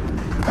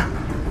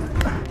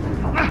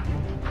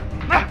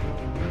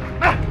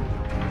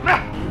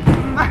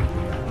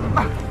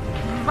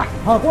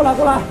好，过来。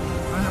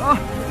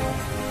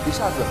一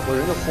下子我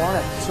人就慌了，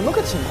什么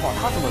个情况？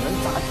他怎么能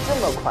砸这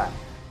么快？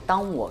当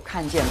我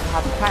看见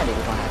它快的一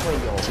个状态，会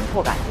有紧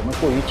迫感。我们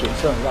过于谨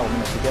慎，让我们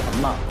的时间很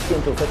慢，进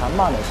度非常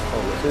慢的时候，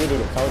也是有点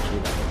着急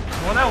的。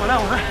我来。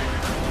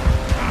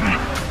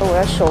我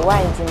的手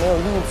腕已经没有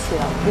力气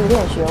了，有点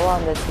绝望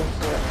的其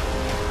实。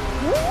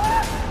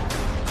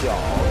脚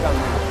让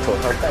手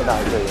套再大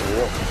一个也没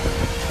用。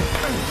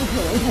不可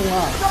能捅啊！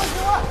小哥，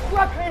我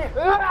可以。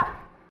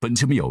本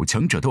节目由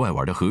强者都爱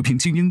玩的和平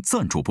精英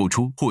赞助播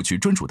出，获取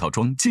专属套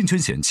装，尽全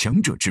显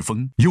强者之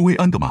风。UA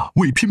安德玛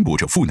为拼搏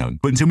者赋能。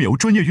本节目由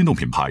专业运动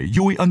品牌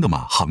UA 安德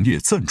玛行业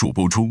赞助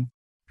播出。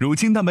乳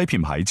清蛋白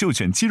品牌就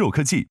选肌肉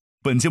科技。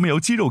本节目由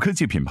肌肉科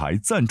技品牌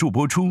赞助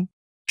播出。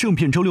正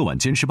片周6晚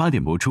间18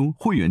点播出，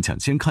会员抢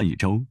先看一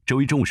周。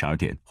周一中午12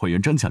点，会员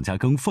专享加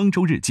更方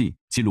舟日记，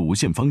记录无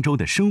限方舟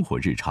的生活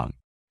日常。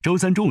周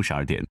三中午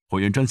12点，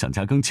会员专享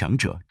加更强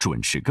者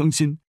准时更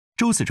新。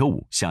周四周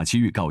五下期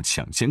预告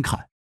抢先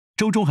看。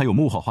周中还有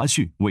幕后花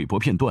絮、微博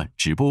片段、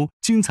直播、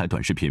精彩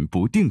短视频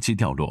不定期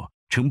掉落，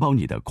承包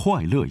你的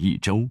快乐一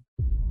周。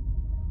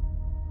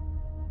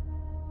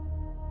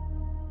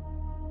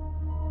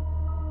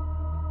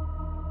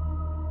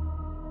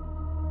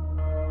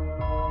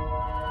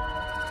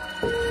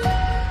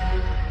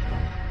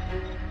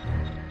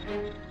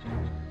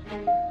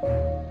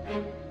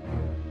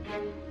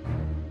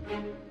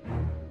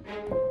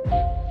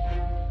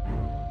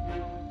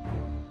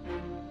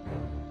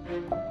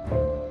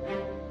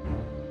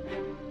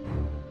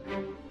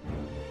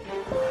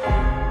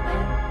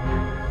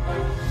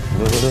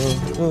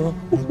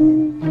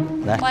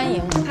来，欢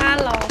迎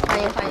 ，Hello，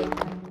 欢迎。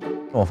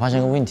我发现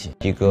个问题，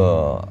一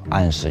个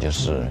暗示就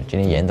是今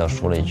天严导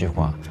说了一句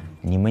话：“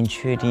你们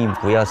确定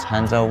不要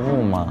参照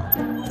物吗？”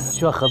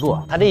需要合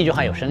作，他这一句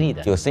话有深意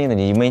的。有深意的，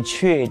你们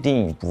确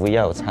定不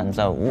要参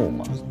照物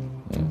吗？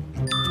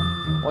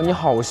哇，你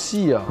好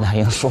细啊！那还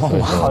用说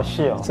吗？好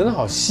细哦，真的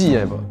好细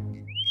哎，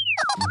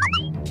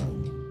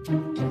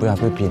不要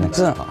被别人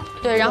这样啊。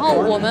对，然后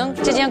我们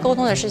之间沟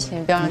通的事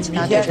情，不要让其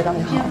他队知道就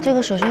好。这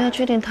个首先要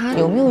确定他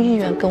有没有意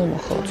愿跟我们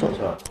合作。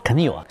肯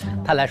定有啊，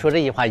他来说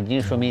这句话已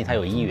经说明他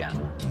有意愿了。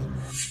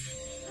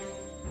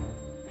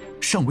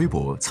上微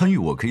博参与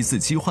我可以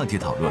47话题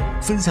讨论，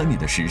分享你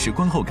的实时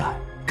观后感。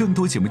更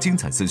多节目精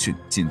彩资讯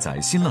尽在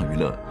新浪娱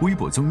乐微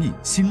博综艺、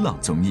新浪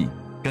综艺。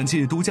感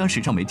谢独家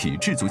时尚媒体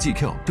智足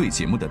GQ 对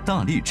节目的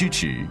大力支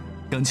持。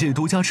感谢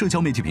多家社交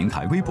媒体平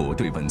台微博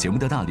对本节目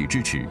的大力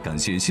支持，感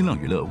谢新浪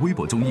娱乐、微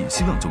博综艺、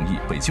新浪综艺、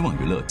北京网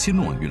娱乐、千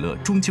龙网娱乐、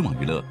中金网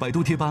娱乐、百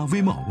度贴吧、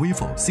微茂、微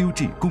否、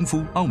CUG、功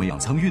夫、奥美养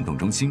仓运动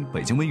中心、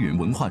北京微云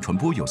文化传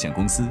播有限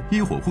公司、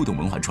一火互动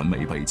文化传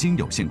媒北京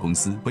有限公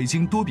司、北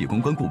京多比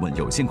公关顾问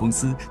有限公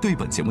司对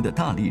本节目的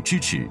大力支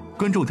持。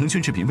关注腾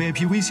讯视频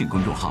VIP 微信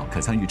公众号，可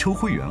参与抽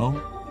会员哦。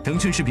腾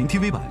讯视频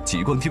TV 版、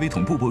极光 TV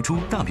同步播出，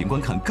大屏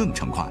观看更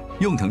畅快。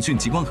用腾讯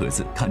极光盒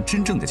子看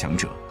真正的强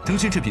者。腾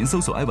讯视频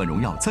搜索“爱玩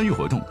荣耀”参与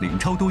活动，领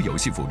超多游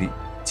戏福利。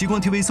极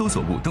光 TV 搜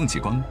索舞动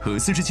极光和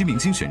47明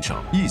星选手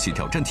一起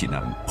挑战体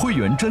能。会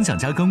员专享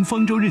加更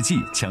方舟日记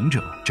强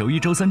者，周一、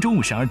周三中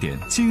午12点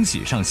惊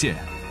喜上线。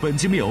本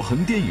节目由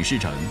横店影视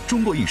城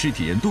中国影视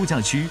体验度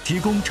假区提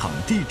供场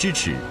地支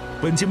持。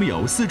本节目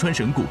由四川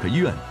省骨科医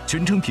院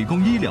全程提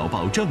供医疗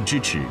保障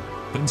支持。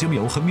本节目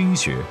由恒明医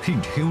学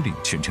Hint Healing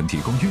全程提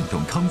供运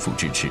动康复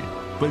支持。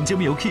本节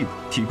目由 Keep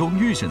提供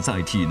预选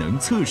赛体能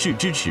测试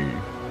支持。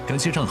感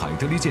谢上海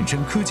得力健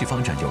身科技发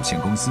展有限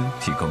公司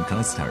提供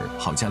Cluster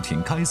好家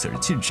庭 Kaiser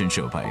健身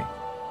设备。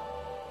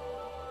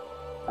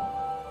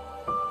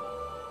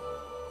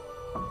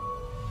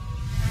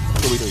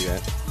各位队员，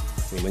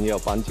你们要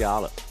搬家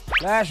了。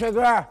来，帅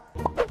哥。哎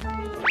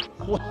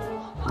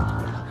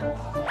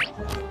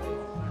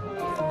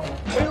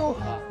呦，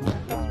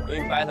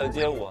给你白头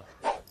街舞。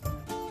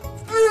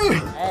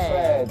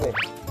哎，对。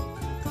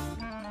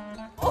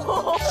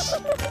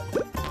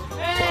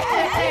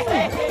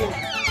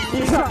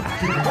一上。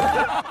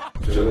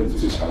觉得你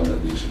最强的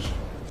能力是什么？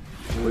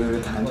我有一个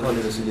弹跳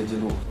这个世界纪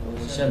录，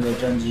现在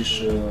战绩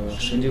是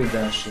19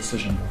战14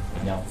胜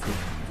2负。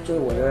就是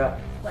我这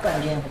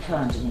半天和跳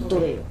上之间都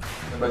得有。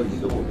那你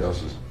的目标是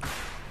什么？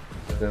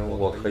跟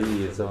我可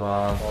以这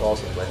帮高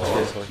手们切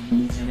磋。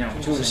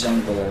就是向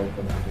各个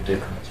对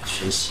抗去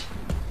学习。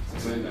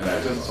所以你来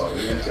就是找一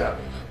个练家。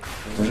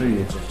不是也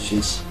学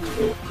习，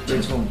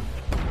接触